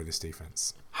Super Bowl with this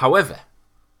defense. However,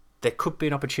 there could be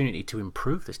an opportunity to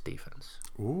improve this defense.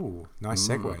 Ooh, nice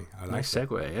segue. Nice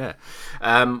segue,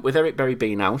 yeah. With Eric Berry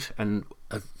being out, and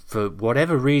for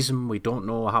whatever reason, we don't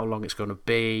know how long it's going to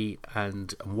be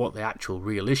and what the actual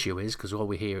real issue is, because all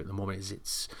we hear at the moment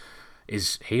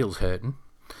is heels hurting.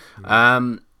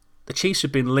 The Chiefs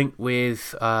have been linked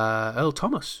with Earl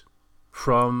Thomas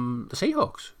from the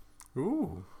Seahawks.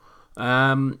 Ooh.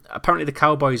 Apparently the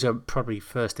Cowboys are probably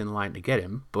first in line to get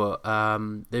him, but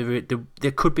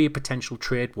there could be a potential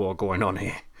trade war going on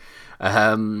here,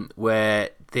 where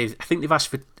I think they've asked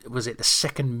for, was it the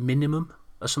second minimum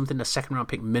or something, the second round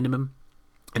pick minimum,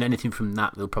 and anything from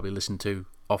that they'll probably listen to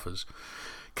offers.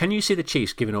 Can you see the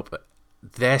Chiefs giving up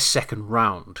their second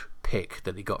round pick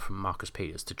that they got from Marcus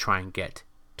Peters to try and get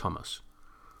Thomas?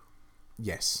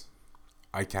 Yes,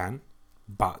 I can,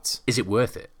 but is it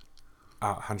worth it?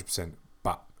 100%,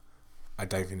 but I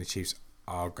don't think the Chiefs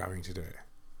are going to do it.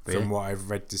 Really? From what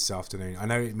I've read this afternoon, I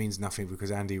know it means nothing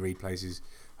because Andy Reid holds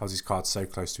his cards so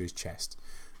close to his chest,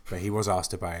 but he was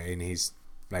asked about it in his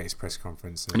latest press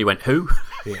conference. And he went, who?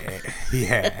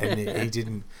 Yeah, and he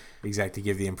didn't exactly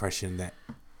give the impression that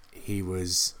he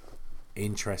was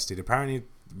interested. Apparently,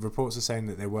 reports are saying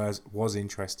that there was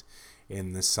interest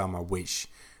in the summer, which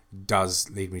does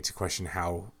lead me to question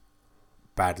how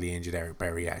badly injured Eric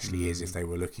Berry actually is. If they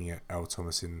were looking at Earl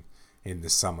Thomas in the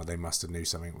summer, they must have knew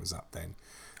something was up then.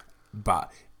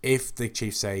 But if the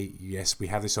Chiefs say, yes, we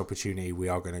have this opportunity, we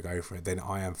are going to go for it, then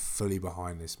I am fully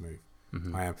behind this move.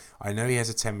 Mm-hmm. I know he has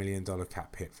a $10 million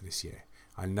cap hit for this year.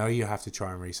 I know you have to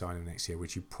try and re-sign him next year,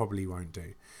 which you probably won't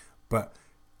do. But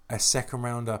a second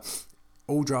rounder,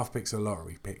 all draft picks are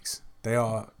lottery picks. They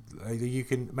are. You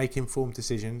can make informed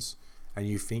decisions, and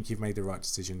you think you've made the right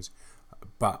decisions,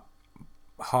 but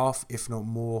half, if not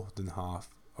more than half,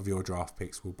 of your draft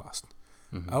picks will bust.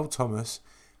 Mm-hmm. Earl Thomas,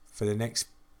 for the next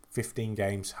 15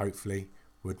 games, hopefully,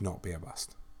 would not be a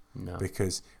bust. No.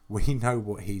 Because we know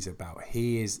what he's about.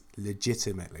 He is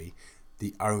legitimately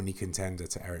the only contender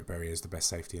to Eric Berry as the best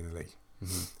safety in the league.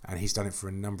 Mm-hmm. And he's done it for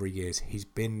a number of years. He's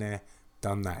been there,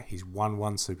 done that. He's won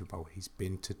one Super Bowl. He's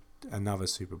been to another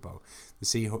Super Bowl. The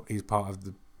Seahawks, he's part of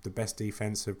the best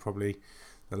defense of probably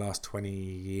the last 20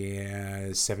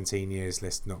 years, 17 years.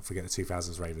 Let's not forget the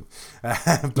 2000s Raven.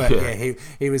 But yeah,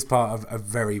 he was part of a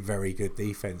very, very good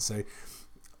defense. So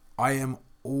I am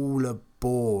all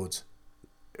aboard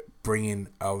bringing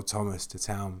Earl Thomas to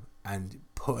town and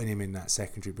putting him in that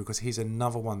secondary, because he's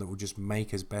another one that will just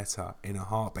make us better in a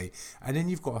heartbeat. And then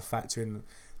you've got to factor in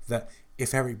that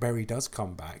if Eric Berry does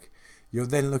come back, you're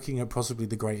then looking at possibly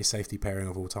the greatest safety pairing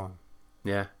of all time.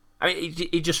 Yeah. I mean,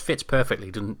 he just fits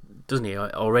perfectly, doesn't he,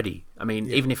 already? I mean,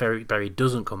 even if Eric Berry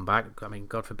doesn't come back, I mean,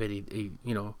 God forbid he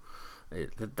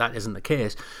that isn't the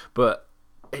case. But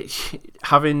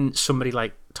having somebody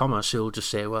like Thomas who'll just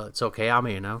say, well, it's okay, I'm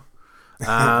here now.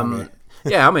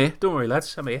 Yeah, I'm here. Don't worry,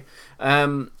 lads. I'm here.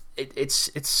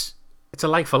 It's a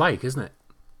like for like, isn't it?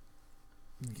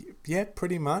 Yeah,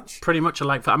 pretty much. Pretty much a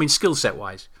like for. I mean, skill set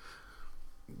wise,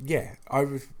 yeah, I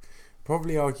would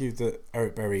probably argue that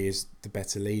Eric Berry is the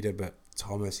better leader, but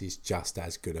Thomas is just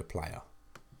as good a player.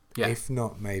 Yeah. If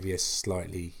not, maybe a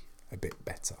bit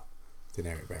better than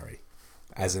Eric Berry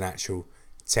as an actual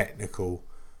technical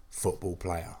football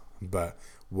player. But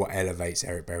what elevates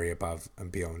Eric Berry above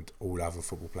and beyond all other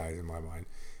football players in my mind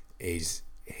is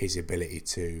his ability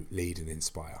to lead and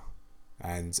inspire.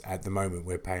 And at the moment,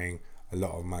 we're paying a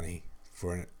lot of money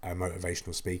for a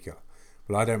motivational speaker.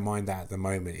 Well, I don't mind that at the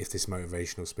moment if this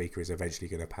motivational speaker is eventually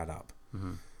going to pad up.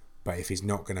 Mm-hmm. But if he's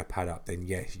not going to pad up, then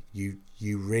yes, you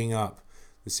ring up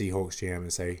the Seahawks GM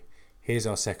and say, here's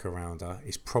our second rounder.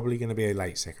 It's probably going to be a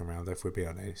late second rounder, if we're being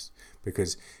honest,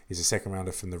 because it's a second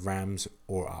rounder from the Rams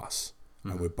or us.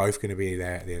 Mm-hmm. And we're both going to be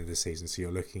there at the end of the season. So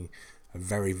you're looking a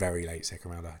very, very late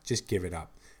second rounder. Just give it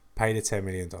up. Pay the $10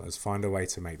 million. Find a way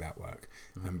to make that work.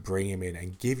 Mm-hmm. And bring him in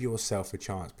and give yourself a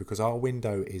chance, because our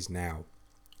window is now.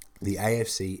 The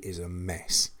AFC is a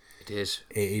mess. It is.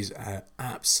 It is an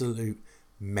absolute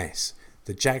mess.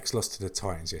 The Jags lost to the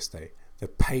Titans yesterday. The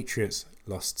Patriots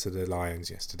lost to the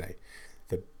Lions yesterday.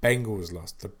 The Bengals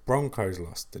lost. The Broncos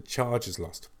lost. The Chargers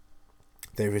lost.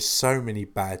 There is so many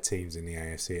bad teams in the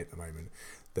AFC at the moment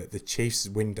that the Chiefs'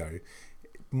 window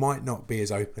might not be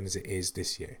as open as it is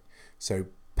this year. So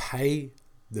pay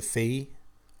the fee,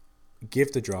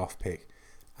 give the draft pick,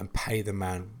 and pay the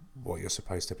man what you're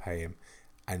supposed to pay him,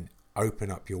 and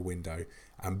open up your window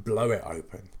and blow it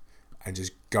open and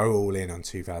just go all in on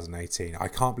 2018. I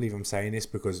can't believe I'm saying this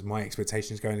because my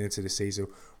expectations going into the season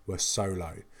were so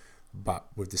low. But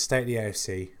with the state of the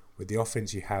AFC, with the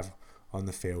offense you have on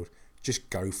the field, just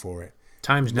go for it.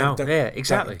 Time's now. Yeah,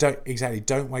 exactly.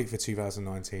 Don't wait for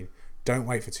 2019. Don't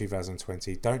wait for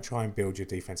 2020. Don't try and build your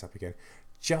defense up again.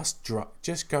 Just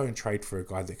go and trade for a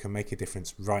guy that can make a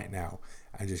difference right now,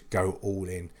 and just go all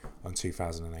in on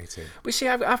 2018. We see,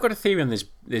 I've got a theory on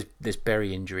this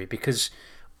Berry injury, because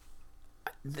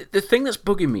the thing that's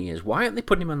bugging me is, why aren't they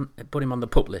putting him on the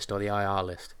PUP list or the IR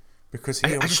list? Because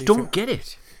I just don't get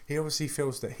it. He obviously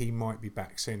feels that he might be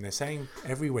back soon. They're saying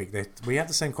every week, we have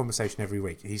the same conversation every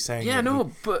week. He's saying,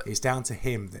 but it's down to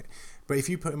him. But if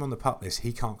you put him on the PUP list,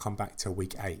 he can't come back till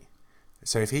week 8.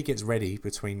 So if he gets ready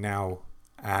between now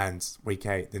and week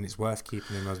 8, then it's worth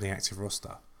keeping him on the active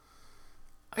roster.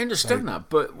 I understand that,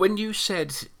 but when you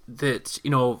said that,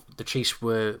 the Chiefs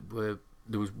were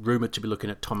there was rumoured to be looking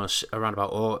at Thomas around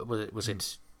about, or was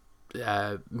it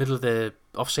middle of the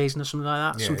off season or something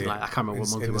like that? Yeah, something like that. I can't remember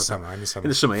what month it was. In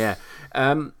the summer, yeah.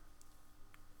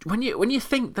 When you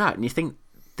think that, and you think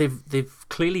they've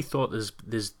clearly thought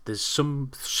there's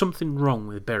something wrong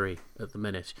with Berry at the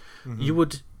minute, mm-hmm. you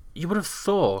would have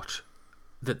thought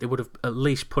that they would have at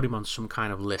least put him on some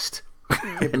kind of list.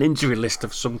 An injury list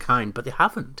of some kind, but they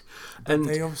haven't. And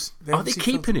are they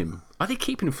keeping him? Are they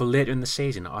keeping him for later in the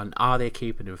season, and are they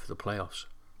keeping him for the playoffs?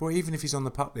 Well, even if he's on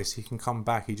the PUP list, he can come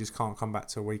back. He just can't come back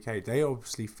till week 8. They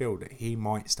obviously feel that he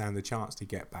might stand the chance to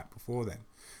get back before then.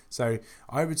 So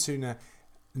I would sooner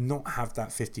not have that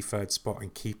 53rd spot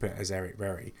and keep it as Eric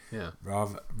Berry,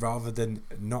 rather than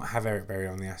not have Eric Berry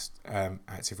on the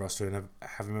active roster and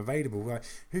have him available. Like,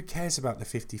 who cares about the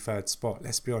 53rd spot?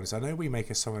 Let's be honest. I know we make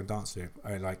a song and dance to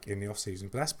it, like in the off season,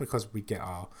 but that's because we get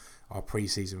our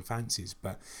pre-season fancies.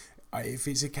 But if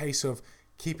it's a case of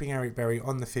keeping Eric Berry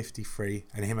on the 53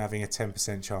 and him having a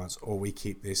 10% chance, or we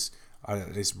keep this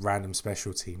random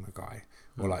special teamer guy,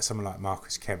 or like someone like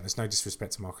Marcus Kemp. There's no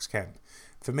disrespect to Marcus Kemp.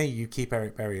 For me, you keep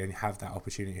Eric Berry and have that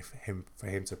opportunity for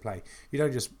him to play. You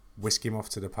don't just whisk him off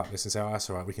to the PUP list and say, "Oh,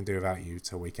 that's all right, we can do without you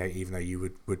till week 8," even though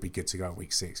you would be good to go at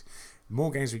week 6. The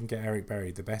more games we can get Eric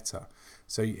Berry, the better.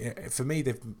 So for me,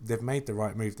 they've made the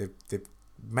right move. They've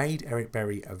made Eric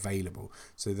Berry available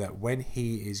so that when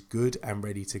he is good and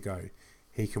ready to go,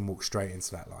 he can walk straight into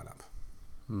that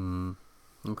lineup.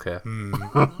 Okay.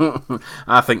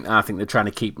 I think they're trying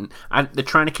to keep him. They're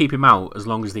trying to keep him out as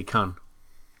long as they can.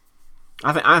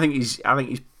 I think he's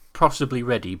possibly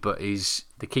ready, but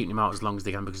they're keeping him out as long as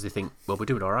they can because they think, well, we're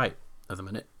doing all right at the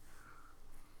minute.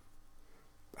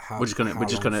 We're just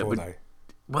gonna.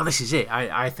 Well, this is it.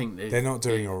 I think they're not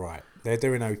doing all right. They're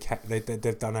doing okay.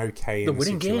 They've done okay in the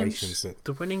situations.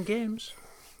 They're winning games.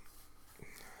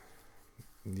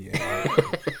 Yeah.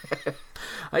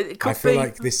 I feel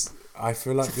like this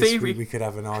we could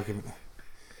have an argument.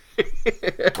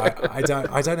 I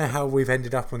don't know how we've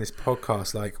ended up on this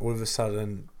podcast, like all of a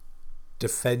sudden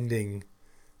defending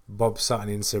Bob Sutton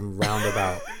in some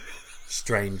roundabout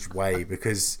strange way,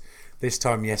 because this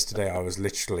time yesterday I was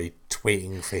literally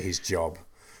tweeting for his job.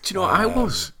 Do you know what I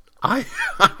was?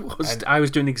 I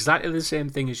was doing exactly the same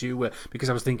thing as you were,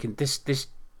 because I was thinking this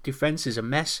defense is a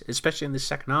mess, especially in the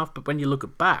second half. But when you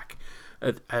look back,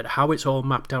 at how it's all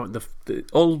mapped out in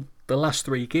all the last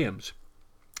 3 games,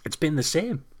 it's been the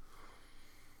same,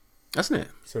 hasn't it?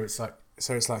 So it's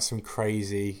like some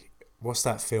crazy. What's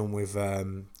that film with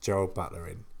Gerald Butler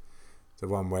in? The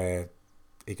one where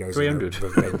he goes on a 300.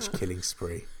 revenge killing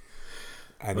spree,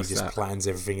 and What's he just that? plans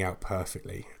everything out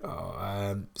perfectly.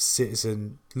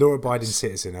 Citizen, law-abiding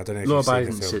citizen. I don't know if you've seen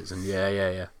Law-abiding the film. citizen.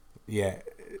 Yeah. Yeah,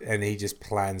 and he just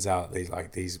plans out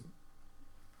these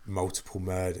multiple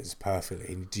murders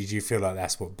perfectly. And did you feel like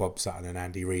that's what Bob Sutton and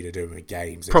Andy Reid are doing with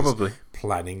games? They're just Probably.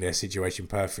 planning their situation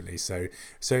perfectly. So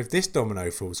if this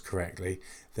domino falls correctly,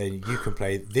 then you can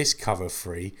play this cover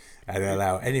free and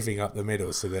allow anything up the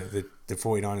middle, so that the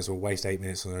 49ers will waste 8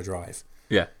 minutes on a drive.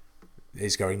 Yeah.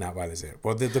 It's going that well, is it?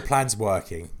 Well, the plan's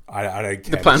working. I don't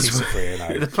care. The plan's Chiefs are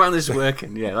 3-0. The plan is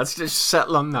working. Yeah, let's just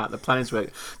settle on that. The plan is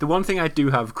working. The one thing I do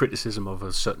have criticism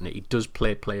of Sutton, he does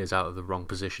play players out of the wrong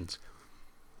positions.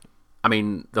 I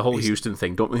mean, the whole Houston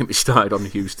thing. Don't get me started on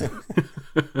Houston.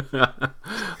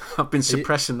 I've been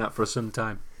suppressing that for some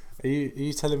time. Are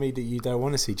you telling me that you don't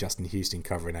want to see Justin Houston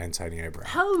covering Antonio Brown?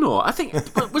 Hell no. I think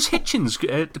was Hitchens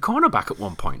the cornerback at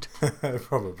one point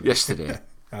Probably. yesterday.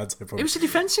 I'd say probably. It was a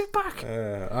defensive back.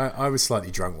 I was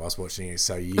slightly drunk whilst watching it,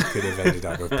 so you could have ended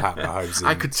up with Pat Mahomes and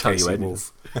I could tell Casey you anything.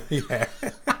 Wolf. Yeah,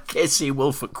 Casey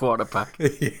Wolf at quarterback.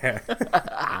 yeah.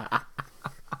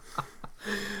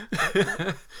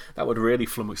 That would really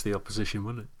flummox the opposition,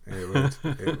 wouldn't it?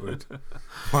 It would.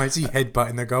 Why is he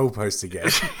headbutting the goalpost again?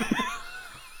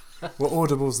 What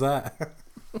audible's that?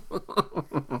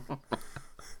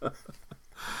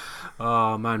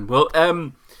 Oh man. Well,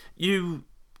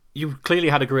 you clearly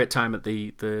had a great time at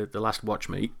the last watch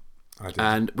meet, I did.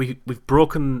 and we've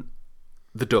broken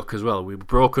the duck as well. We've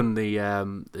broken the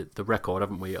record,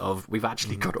 haven't we? Of we've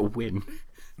actually got a win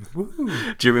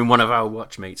during one of our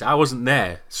watch meets. I wasn't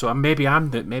there, so maybe I'm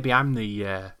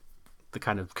the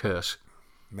kind of curse.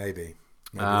 Maybe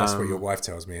that's what your wife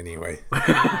tells me anyway.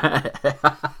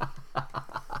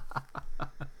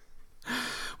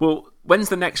 Well, when's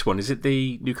the next one? Is it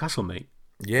the Newcastle meet?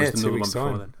 Yeah, Was there 2 another weeks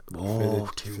one before time. then? Oh,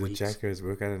 For 2 the weeks. Jackers,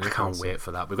 we're going to I can't Newcastle. wait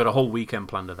for that. We've got a whole weekend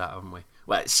planned of that, haven't we?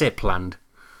 Well, say planned.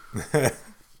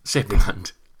 Say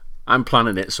planned. I'm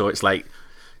planning it, so it's like,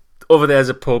 over there's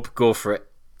a pub, go for it.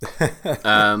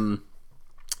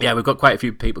 Yeah, we've got quite a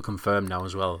few people confirmed now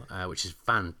as well, which is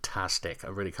fantastic. I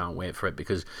really can't wait for it,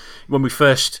 because when we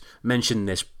first mentioned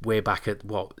this way back at,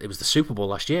 it was the Super Bowl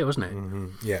last year, wasn't it? Mm-hmm.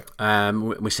 Yeah.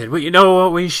 We said, well, you know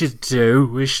what we should do?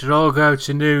 We should all go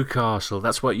to Newcastle.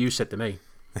 That's what you said to me.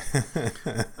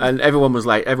 And everyone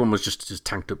was just as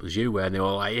tanked up as you were, and they were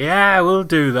all like, yeah, we'll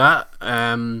do that.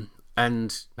 And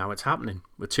now it's happening.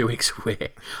 We're 2 weeks away.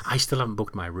 I still haven't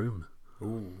booked my room.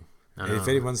 Ooh. If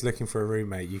anyone's looking for a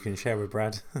roommate, you can share with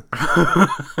Brad.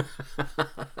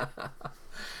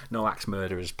 No axe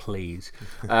murderers, please.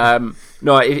 No,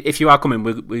 if you are coming,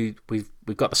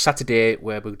 we've got the Saturday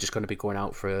where we're just going to be going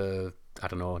out for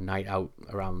a night out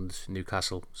around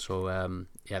Newcastle. So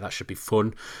yeah, that should be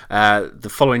fun.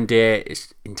 The following day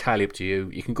is entirely up to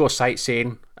you. You can go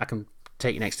sightseeing. I can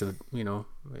take you next to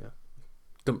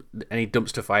any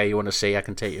dumpster fire you want to see. I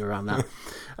can take you around that.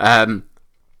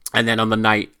 And then on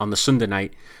the Sunday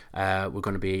night, we're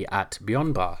going to be at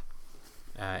Beyond Bar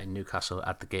in Newcastle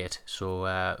at the Gate. So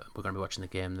we're going to be watching the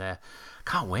game there.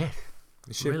 Can't wait.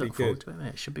 It should really be look forward good. to it,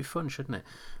 mate. It should be fun, shouldn't it?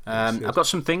 I've got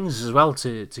some things as well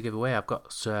to give away. I've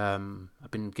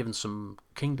been given some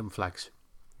Kingdom flags.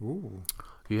 Ooh.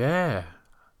 Yeah.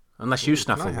 Unless you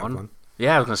snaffle I have one?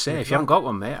 Yeah, I was going to say, if you haven't got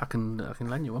one, mate, I can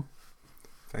lend you one.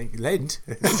 Thank you. Lend?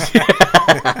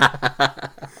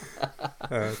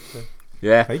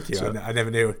 Yeah. Thank you. So- I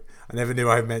never knew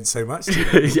I meant so much to you.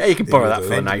 yeah, you can borrow that would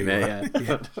for a lend night, me mate.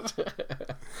 one. Yeah.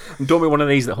 And don't be one of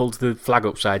these that holds the flag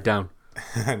upside down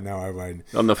No, I won't.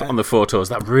 on the photos.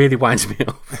 That really winds me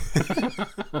up.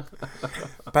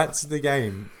 Back to the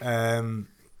game,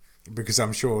 because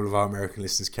I'm sure all of our American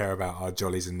listeners care about our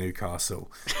jollies in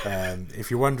Newcastle.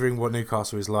 If you're wondering what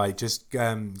Newcastle is like, just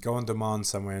go on demand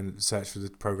somewhere and search for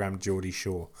the program Geordie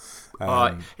Shore.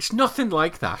 It's nothing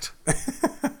like that.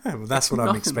 Well, that's what I'm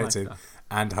nothing expecting like that.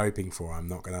 and hoping for. I'm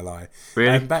not going to lie.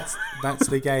 Really? Back to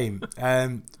the game.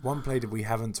 One play that we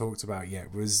haven't talked about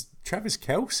yet was Travis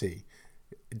Kelce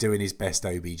doing his best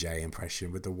OBJ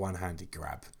impression with the one-handed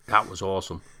grab. That was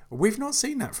awesome. We've not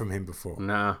seen that from him before.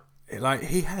 Nah. Like,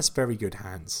 he has very good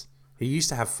hands. He used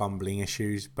to have fumbling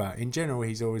issues, but in general,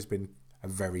 he's always been a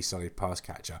very solid pass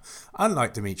catcher.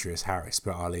 Unlike Demetrius Harris,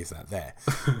 but I'll leave that there.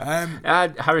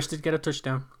 Harris did get a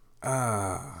touchdown.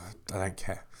 I don't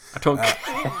care. I don't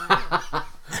care.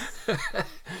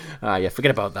 Yeah,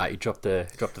 forget about that. He dropped the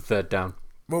third down.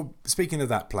 Well, speaking of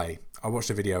that play, I watched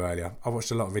a video earlier. I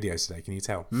watched a lot of videos today. Can you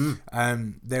tell?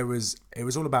 It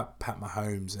was all about Pat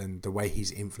Mahomes and the way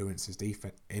he's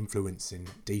influencing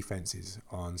defenses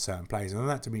on certain plays. And on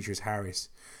that Demetrius Harris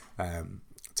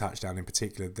touchdown in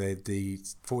particular, the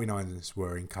 49ers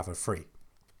were in cover 3.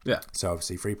 Yeah. So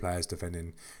obviously 3 players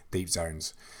defending deep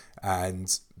zones,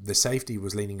 and the safety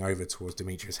was leaning over towards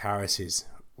Demetrius Harris's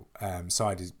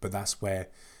side, but that's where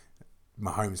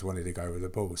Mahomes wanted to go with the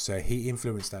ball. So he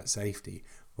influenced that safety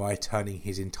by turning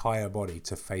his entire body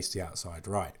to face the outside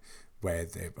right, where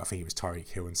I think it was Tyreek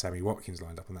Hill and Sammy Watkins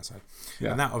lined up on that side.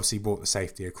 Yeah. And that obviously brought the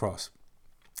safety across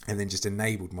and then just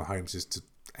enabled Mahomes just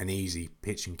an easy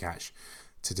pitch and catch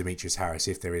to Demetrius Harris,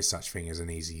 if there is such thing as an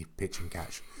easy pitch and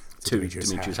catch to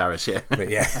Demetrius Harris. Yeah. But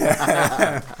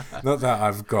yeah, not that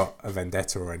I've got a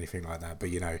vendetta or anything like that, but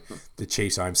you know, the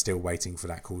Chiefs, I'm still waiting for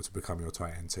that call to become your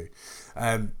tight end too.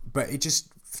 But it just,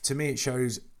 to me, it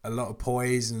shows a lot of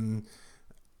poise and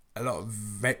a lot of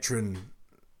veteran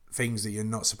things that you're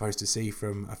not supposed to see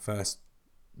from a first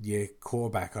year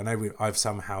quarterback. I know I've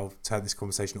somehow turned this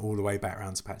conversation all the way back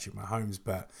around to Patrick Mahomes,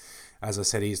 but as I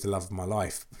said, he's the love of my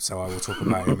life, so I will talk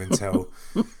about him until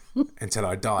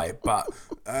I die. But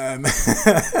I'm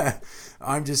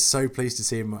just so pleased to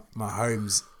see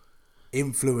Mahomes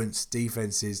influence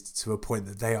defenses to a point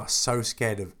that they are so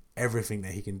scared of everything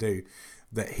that he can do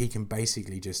that he can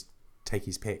basically just take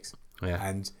his picks.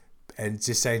 Yeah. And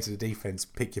just saying to the defense,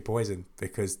 pick your poison,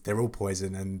 because they're all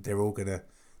poison and they're all gonna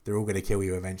kill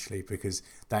you eventually, because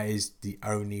that is the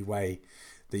only way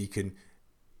that you can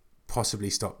possibly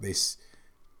stop this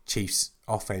Chiefs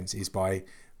offense, is by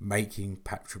making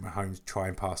Patrick Mahomes try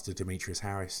and pass to Demetrius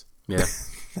Harris. Yeah,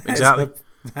 exactly.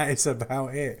 That is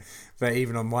about it. But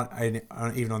even on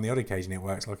the odd occasion, it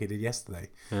works like it did yesterday.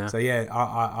 Yeah. So yeah,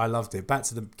 I loved it. Back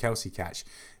to the Kelce catch.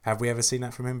 Have we ever seen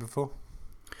that from him before?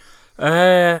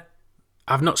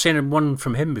 I've not seen one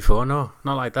from him before. No,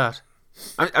 not like that.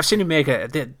 I've seen him make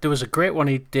there was a great one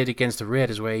he did against the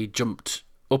Raiders where he jumped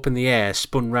up in the air,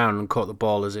 spun round and caught the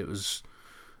ball as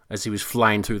he was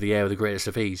flying through the air with the greatest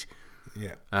of ease.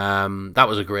 Yeah. That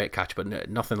was a great catch, but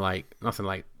nothing like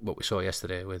what we saw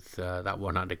yesterday with that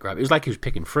one-handed grab. It was like he was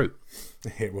picking fruit.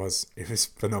 It was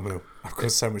phenomenal. I've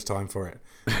got so much time for it.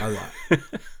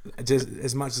 Just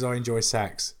as much as I enjoy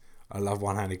sacks, I love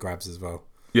one-handed grabs as well.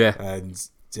 Yeah. And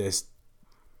just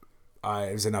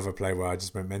it was another play where I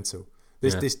just went mental.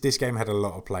 This game had a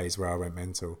lot of plays where I went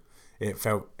mental. It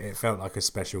felt like a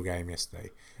special game yesterday,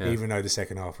 even though the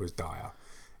second half was dire.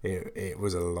 It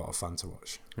was a lot of fun to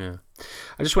watch. Yeah,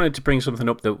 I just wanted to bring something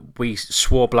up that we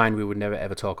swore blind we would never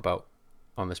ever talk about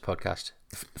on this podcast: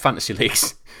 fantasy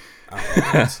leagues.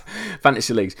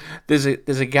 Fantasy leagues. There's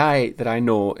a guy that I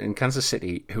know in Kansas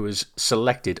City who has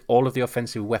selected all of the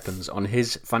offensive weapons on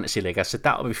his fantasy league. I said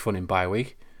that'll be fun in bye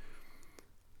week,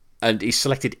 and he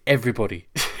selected everybody.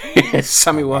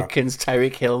 Sammy Watkins,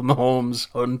 Tyreek Hill, Mahomes,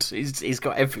 Hunt. He's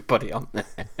got everybody on there,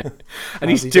 and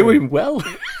he's doing well.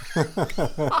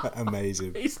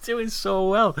 Amazing. He's doing so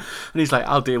well, and he's like,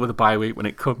 "I'll deal with the bye week when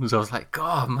it comes." I was like,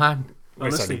 "God, man."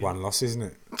 Honestly, it's only one loss, isn't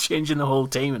it? Changing the whole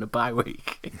team in a bye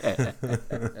week.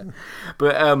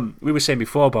 But we were saying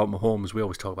before about Mahomes. We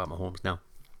always talk about Mahomes now,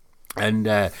 and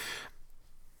I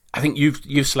think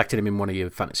you've selected him in one of your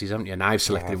fantasies, haven't you? And I've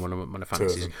selected him in one of my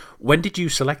fantasies. When did you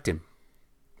select him?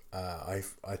 I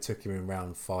took him in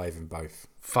round 5 in both.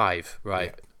 5,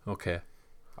 right? Yeah. Okay.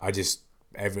 I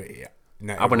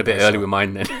went a bit early with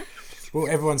mine then. Well,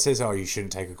 everyone says, "Oh, you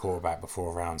shouldn't take a quarterback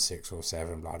before round 6 or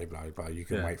 7." Blah blah blah blah. You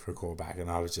can wait for a quarterback,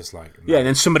 and I was just like, no. Yeah. And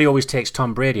then somebody always takes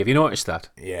Tom Brady. Have you noticed that?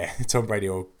 Yeah, Tom Brady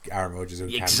or Aaron Rodgers.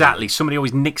 Exactly. Somebody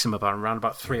always nicks him around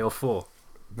about 3 or 4.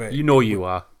 But you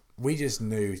are. We just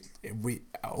knew.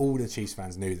 All the Chiefs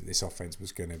fans knew that this offense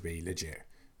was going to be legit.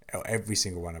 Every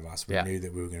single one of us, we knew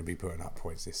that we were going to be putting up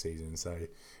points this season. So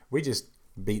we just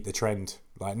beat the trend.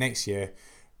 Like next year,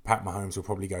 Pat Mahomes will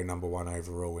probably go number 1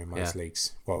 overall in most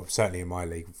leagues. Well, certainly in my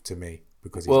league to me,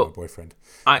 because he's my boyfriend.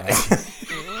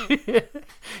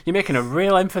 You're making a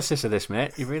real emphasis of this,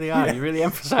 mate. You really are. Yeah. You're really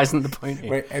emphasising the point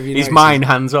here. Wait, he's mine,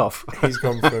 hands off. He's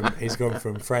gone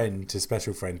from friend to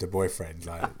special friend to boyfriend.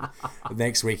 Like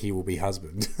next week, he will be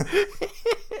husband.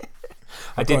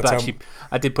 I did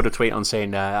put a tweet on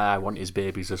saying I want his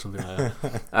babies or something like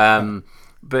that.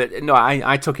 But no,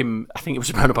 I took him. I think it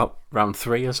was around about round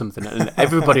 3 or something, and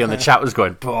everybody on the chat was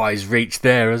going, "Boy, he's reached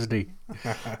there, hasn't he?"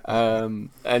 And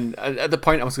at the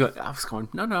point I was going,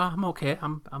 no, I'm okay.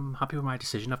 I'm happy with my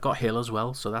decision. I've got Hill as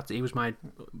well, so he was my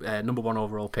number 1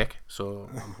 overall pick. So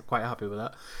I'm quite happy with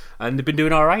that. And they've been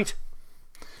doing all right,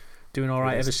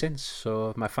 ever since.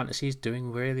 So my fantasy is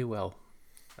doing really well.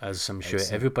 as I'm sure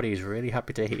everybody is really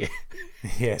happy to hear.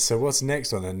 Yeah, so what's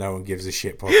next on the No One Gives a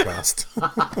Shit podcast?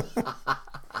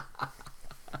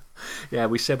 Yeah,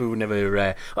 we said we would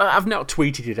never. Well, I've not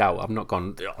tweeted it out. I've not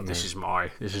gone. Oh, this is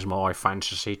my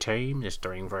fantasy team. It's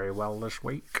doing very well this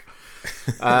week.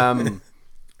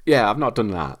 Yeah, I've not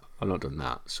done that.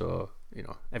 So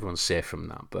everyone's safe from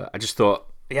that. But I just thought,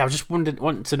 I just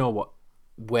wanted to know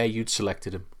where you'd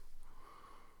selected him.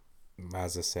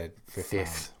 As I said,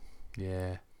 fifth.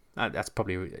 Yeah, that's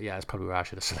probably where I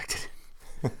should have selected him.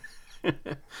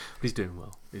 He's doing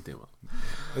well.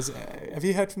 Have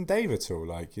you heard from Dave at all?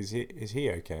 Like, is he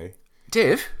okay?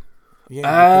 Dave?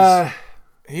 Yeah,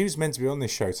 he was meant to be on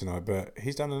this show tonight, but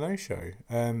he's done a no-show.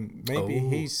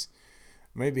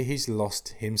 Maybe he's lost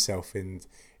himself in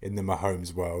the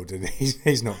Mahomes world, and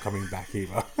he's not coming back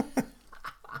either.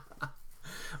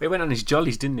 He went on his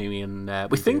jollies, didn't he? And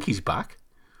we think he's back.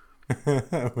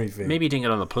 We think. Maybe he didn't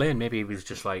get on the plane. Maybe he was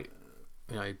just like,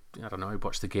 I don't know. He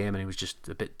watched the game and he was just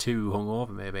a bit too hungover.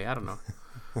 Maybe, I don't know.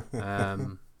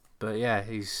 But yeah,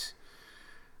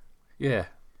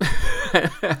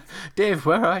 Dave,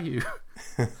 where are you?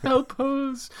 Help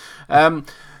us!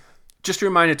 Just a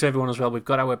reminder to everyone as well, we've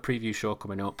got our preview show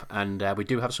coming up, and we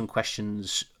do have some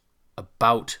questions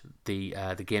about the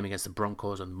game against the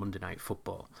Broncos on Monday Night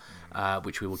Football,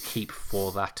 which we will keep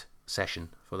for that session,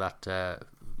 for that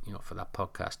for that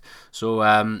podcast. So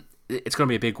it's going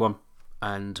to be a big one,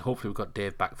 and hopefully we've got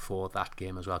Dave back for that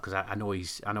game as well, because I know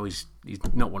he's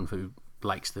not one who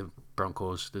likes the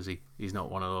Broncos, does he? He's not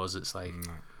one of those that's like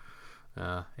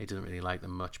he doesn't really like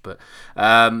them much, but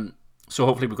so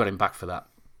hopefully we've got him back for that.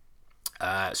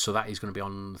 So that is going to be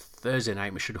on Thursday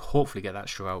night. We should hopefully get that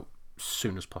show out as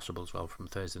soon as possible as well from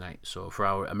Thursday night. So for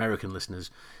our American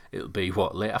listeners, it'll be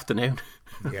late afternoon?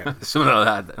 Yeah, something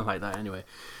like that. Anyway,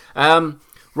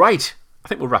 right. I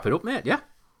think we'll wrap it up, mate. Yeah.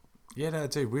 Yeah, no,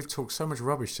 dude. We've talked so much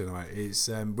rubbish tonight. It's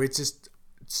we're just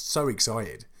so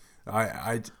excited.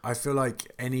 I feel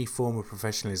like any form of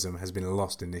professionalism has been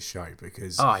lost in this show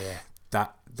because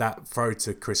that throw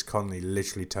to Chris Conley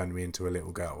literally turned me into a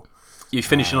little girl. You're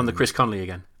finishing on the Chris Conley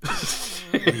again.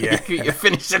 Yeah, you're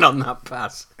finishing on that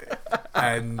pass.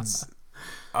 And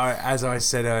as I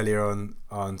said earlier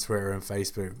on Twitter and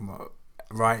Facebook,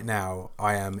 right now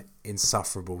I am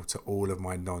insufferable to all of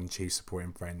my non-Chiefs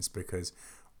supporting friends because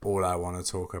all I want to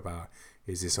talk about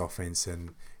is this offense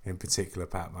and in particular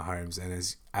Pat Mahomes. And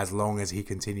as long as he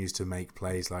continues to make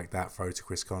plays like that throw to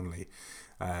Chris Conley,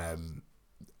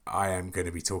 I am going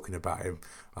to be talking about him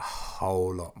a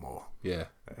whole lot more. Yeah,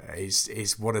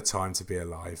 it's what a time to be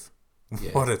alive.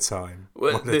 Yeah. What a time!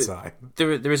 What a time!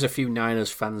 There is a few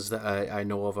Niners fans that I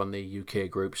know of on the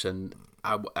UK groups, and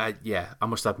I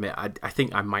must admit I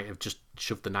think I might have just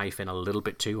shoved the knife in a little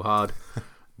bit too hard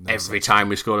every time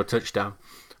we scored a touchdown.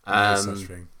 No such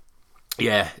thing.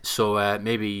 Yeah, so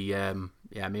maybe I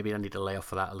need to lay off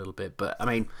for that a little bit. But I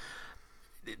mean,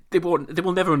 they will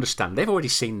never understand. They've already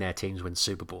seen their teams win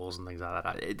Super Bowls and things like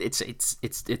that.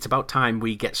 It's about time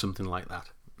we get something like that.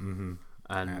 Mm-hmm.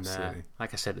 And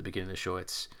like I said at the beginning of the show,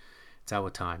 it's our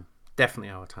time.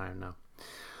 Definitely our time now.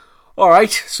 All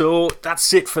right, so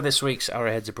that's it for this week's Our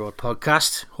Heads Abroad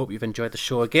podcast. Hope you've enjoyed the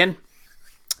show again.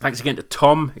 Thanks again to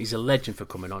Tom. He's a legend for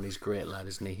coming on. He's a great lad,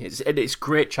 isn't he? It's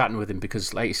great chatting with him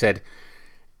because, like you said,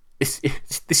 this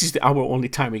is our only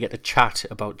time we get to chat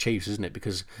about Chiefs, isn't it?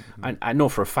 Because I know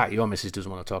for a fact your missus doesn't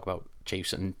want to talk about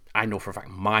Chiefs, and I know for a fact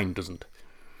mine doesn't.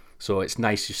 So it's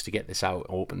nice just to get this out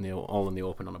all in the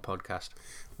open on a podcast.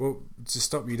 Well, to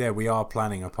stop you there, we are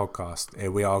planning a podcast.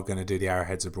 We are going to do the Our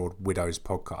Heads Abroad Widows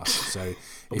podcast. So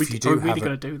if you do are we really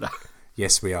going to do that?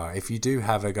 Yes, we are. If you do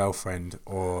have a girlfriend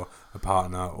or a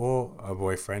partner or a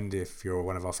boyfriend, if you're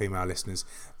one of our female listeners,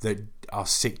 that are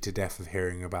sick to death of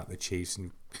hearing about the Chiefs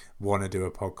and want to do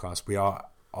a podcast, we are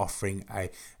offering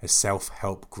a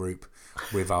self-help group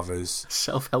with others.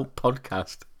 Self-help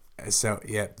podcast? So,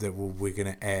 yeah, we're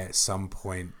going to air at some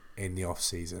point in the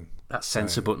off-season. That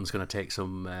censor button's going to take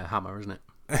some hammer, isn't it?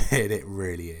 It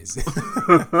really is.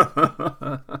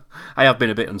 I have been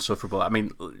a bit insufferable. I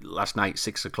mean, last night,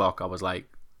 6 o'clock, I was like,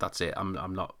 that's it.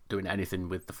 I'm not doing anything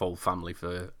with the full family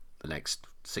for the next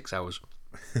 6 hours.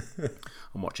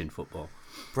 I'm watching football.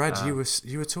 Brad, you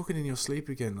were talking in your sleep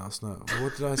again last night.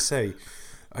 What did I say?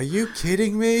 Are you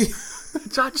kidding me?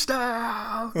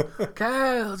 Touchdown!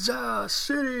 Kansas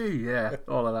City! Yeah,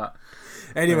 all of that.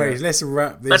 Anyways, let's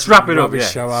wrap this. Let's wrap it up. Yeah.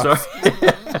 Show up.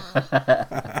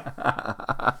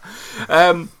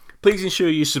 Please ensure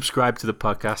you subscribe to the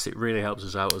podcast. It really helps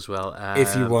us out as well.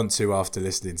 If you want to, after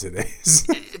listening to this,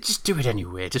 just do it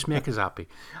anyway. Just make us happy.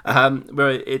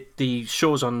 The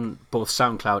show's on both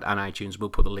SoundCloud and iTunes. We'll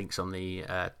put the links on the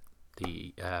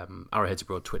the Arrowheads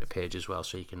Abroad Twitter page as well,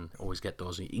 so you can always get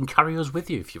those. You can carry us with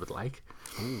you if you would like.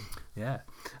 Ooh. Yeah.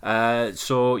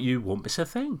 So you won't miss a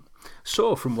thing.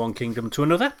 So from one kingdom to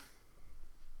another.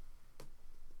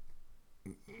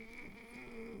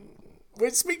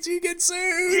 We'll speak to you again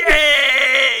soon.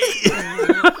 Yay!